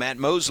tuned. The Matt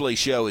Mosley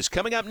Show is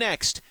coming up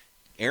next.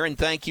 Aaron,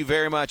 thank you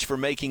very much for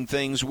making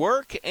things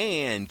work,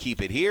 and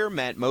keep it here.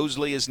 Matt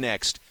Mosley is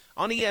next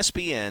on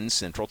ESPN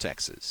Central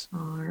Texas. All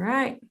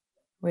right.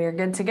 We are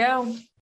good to go.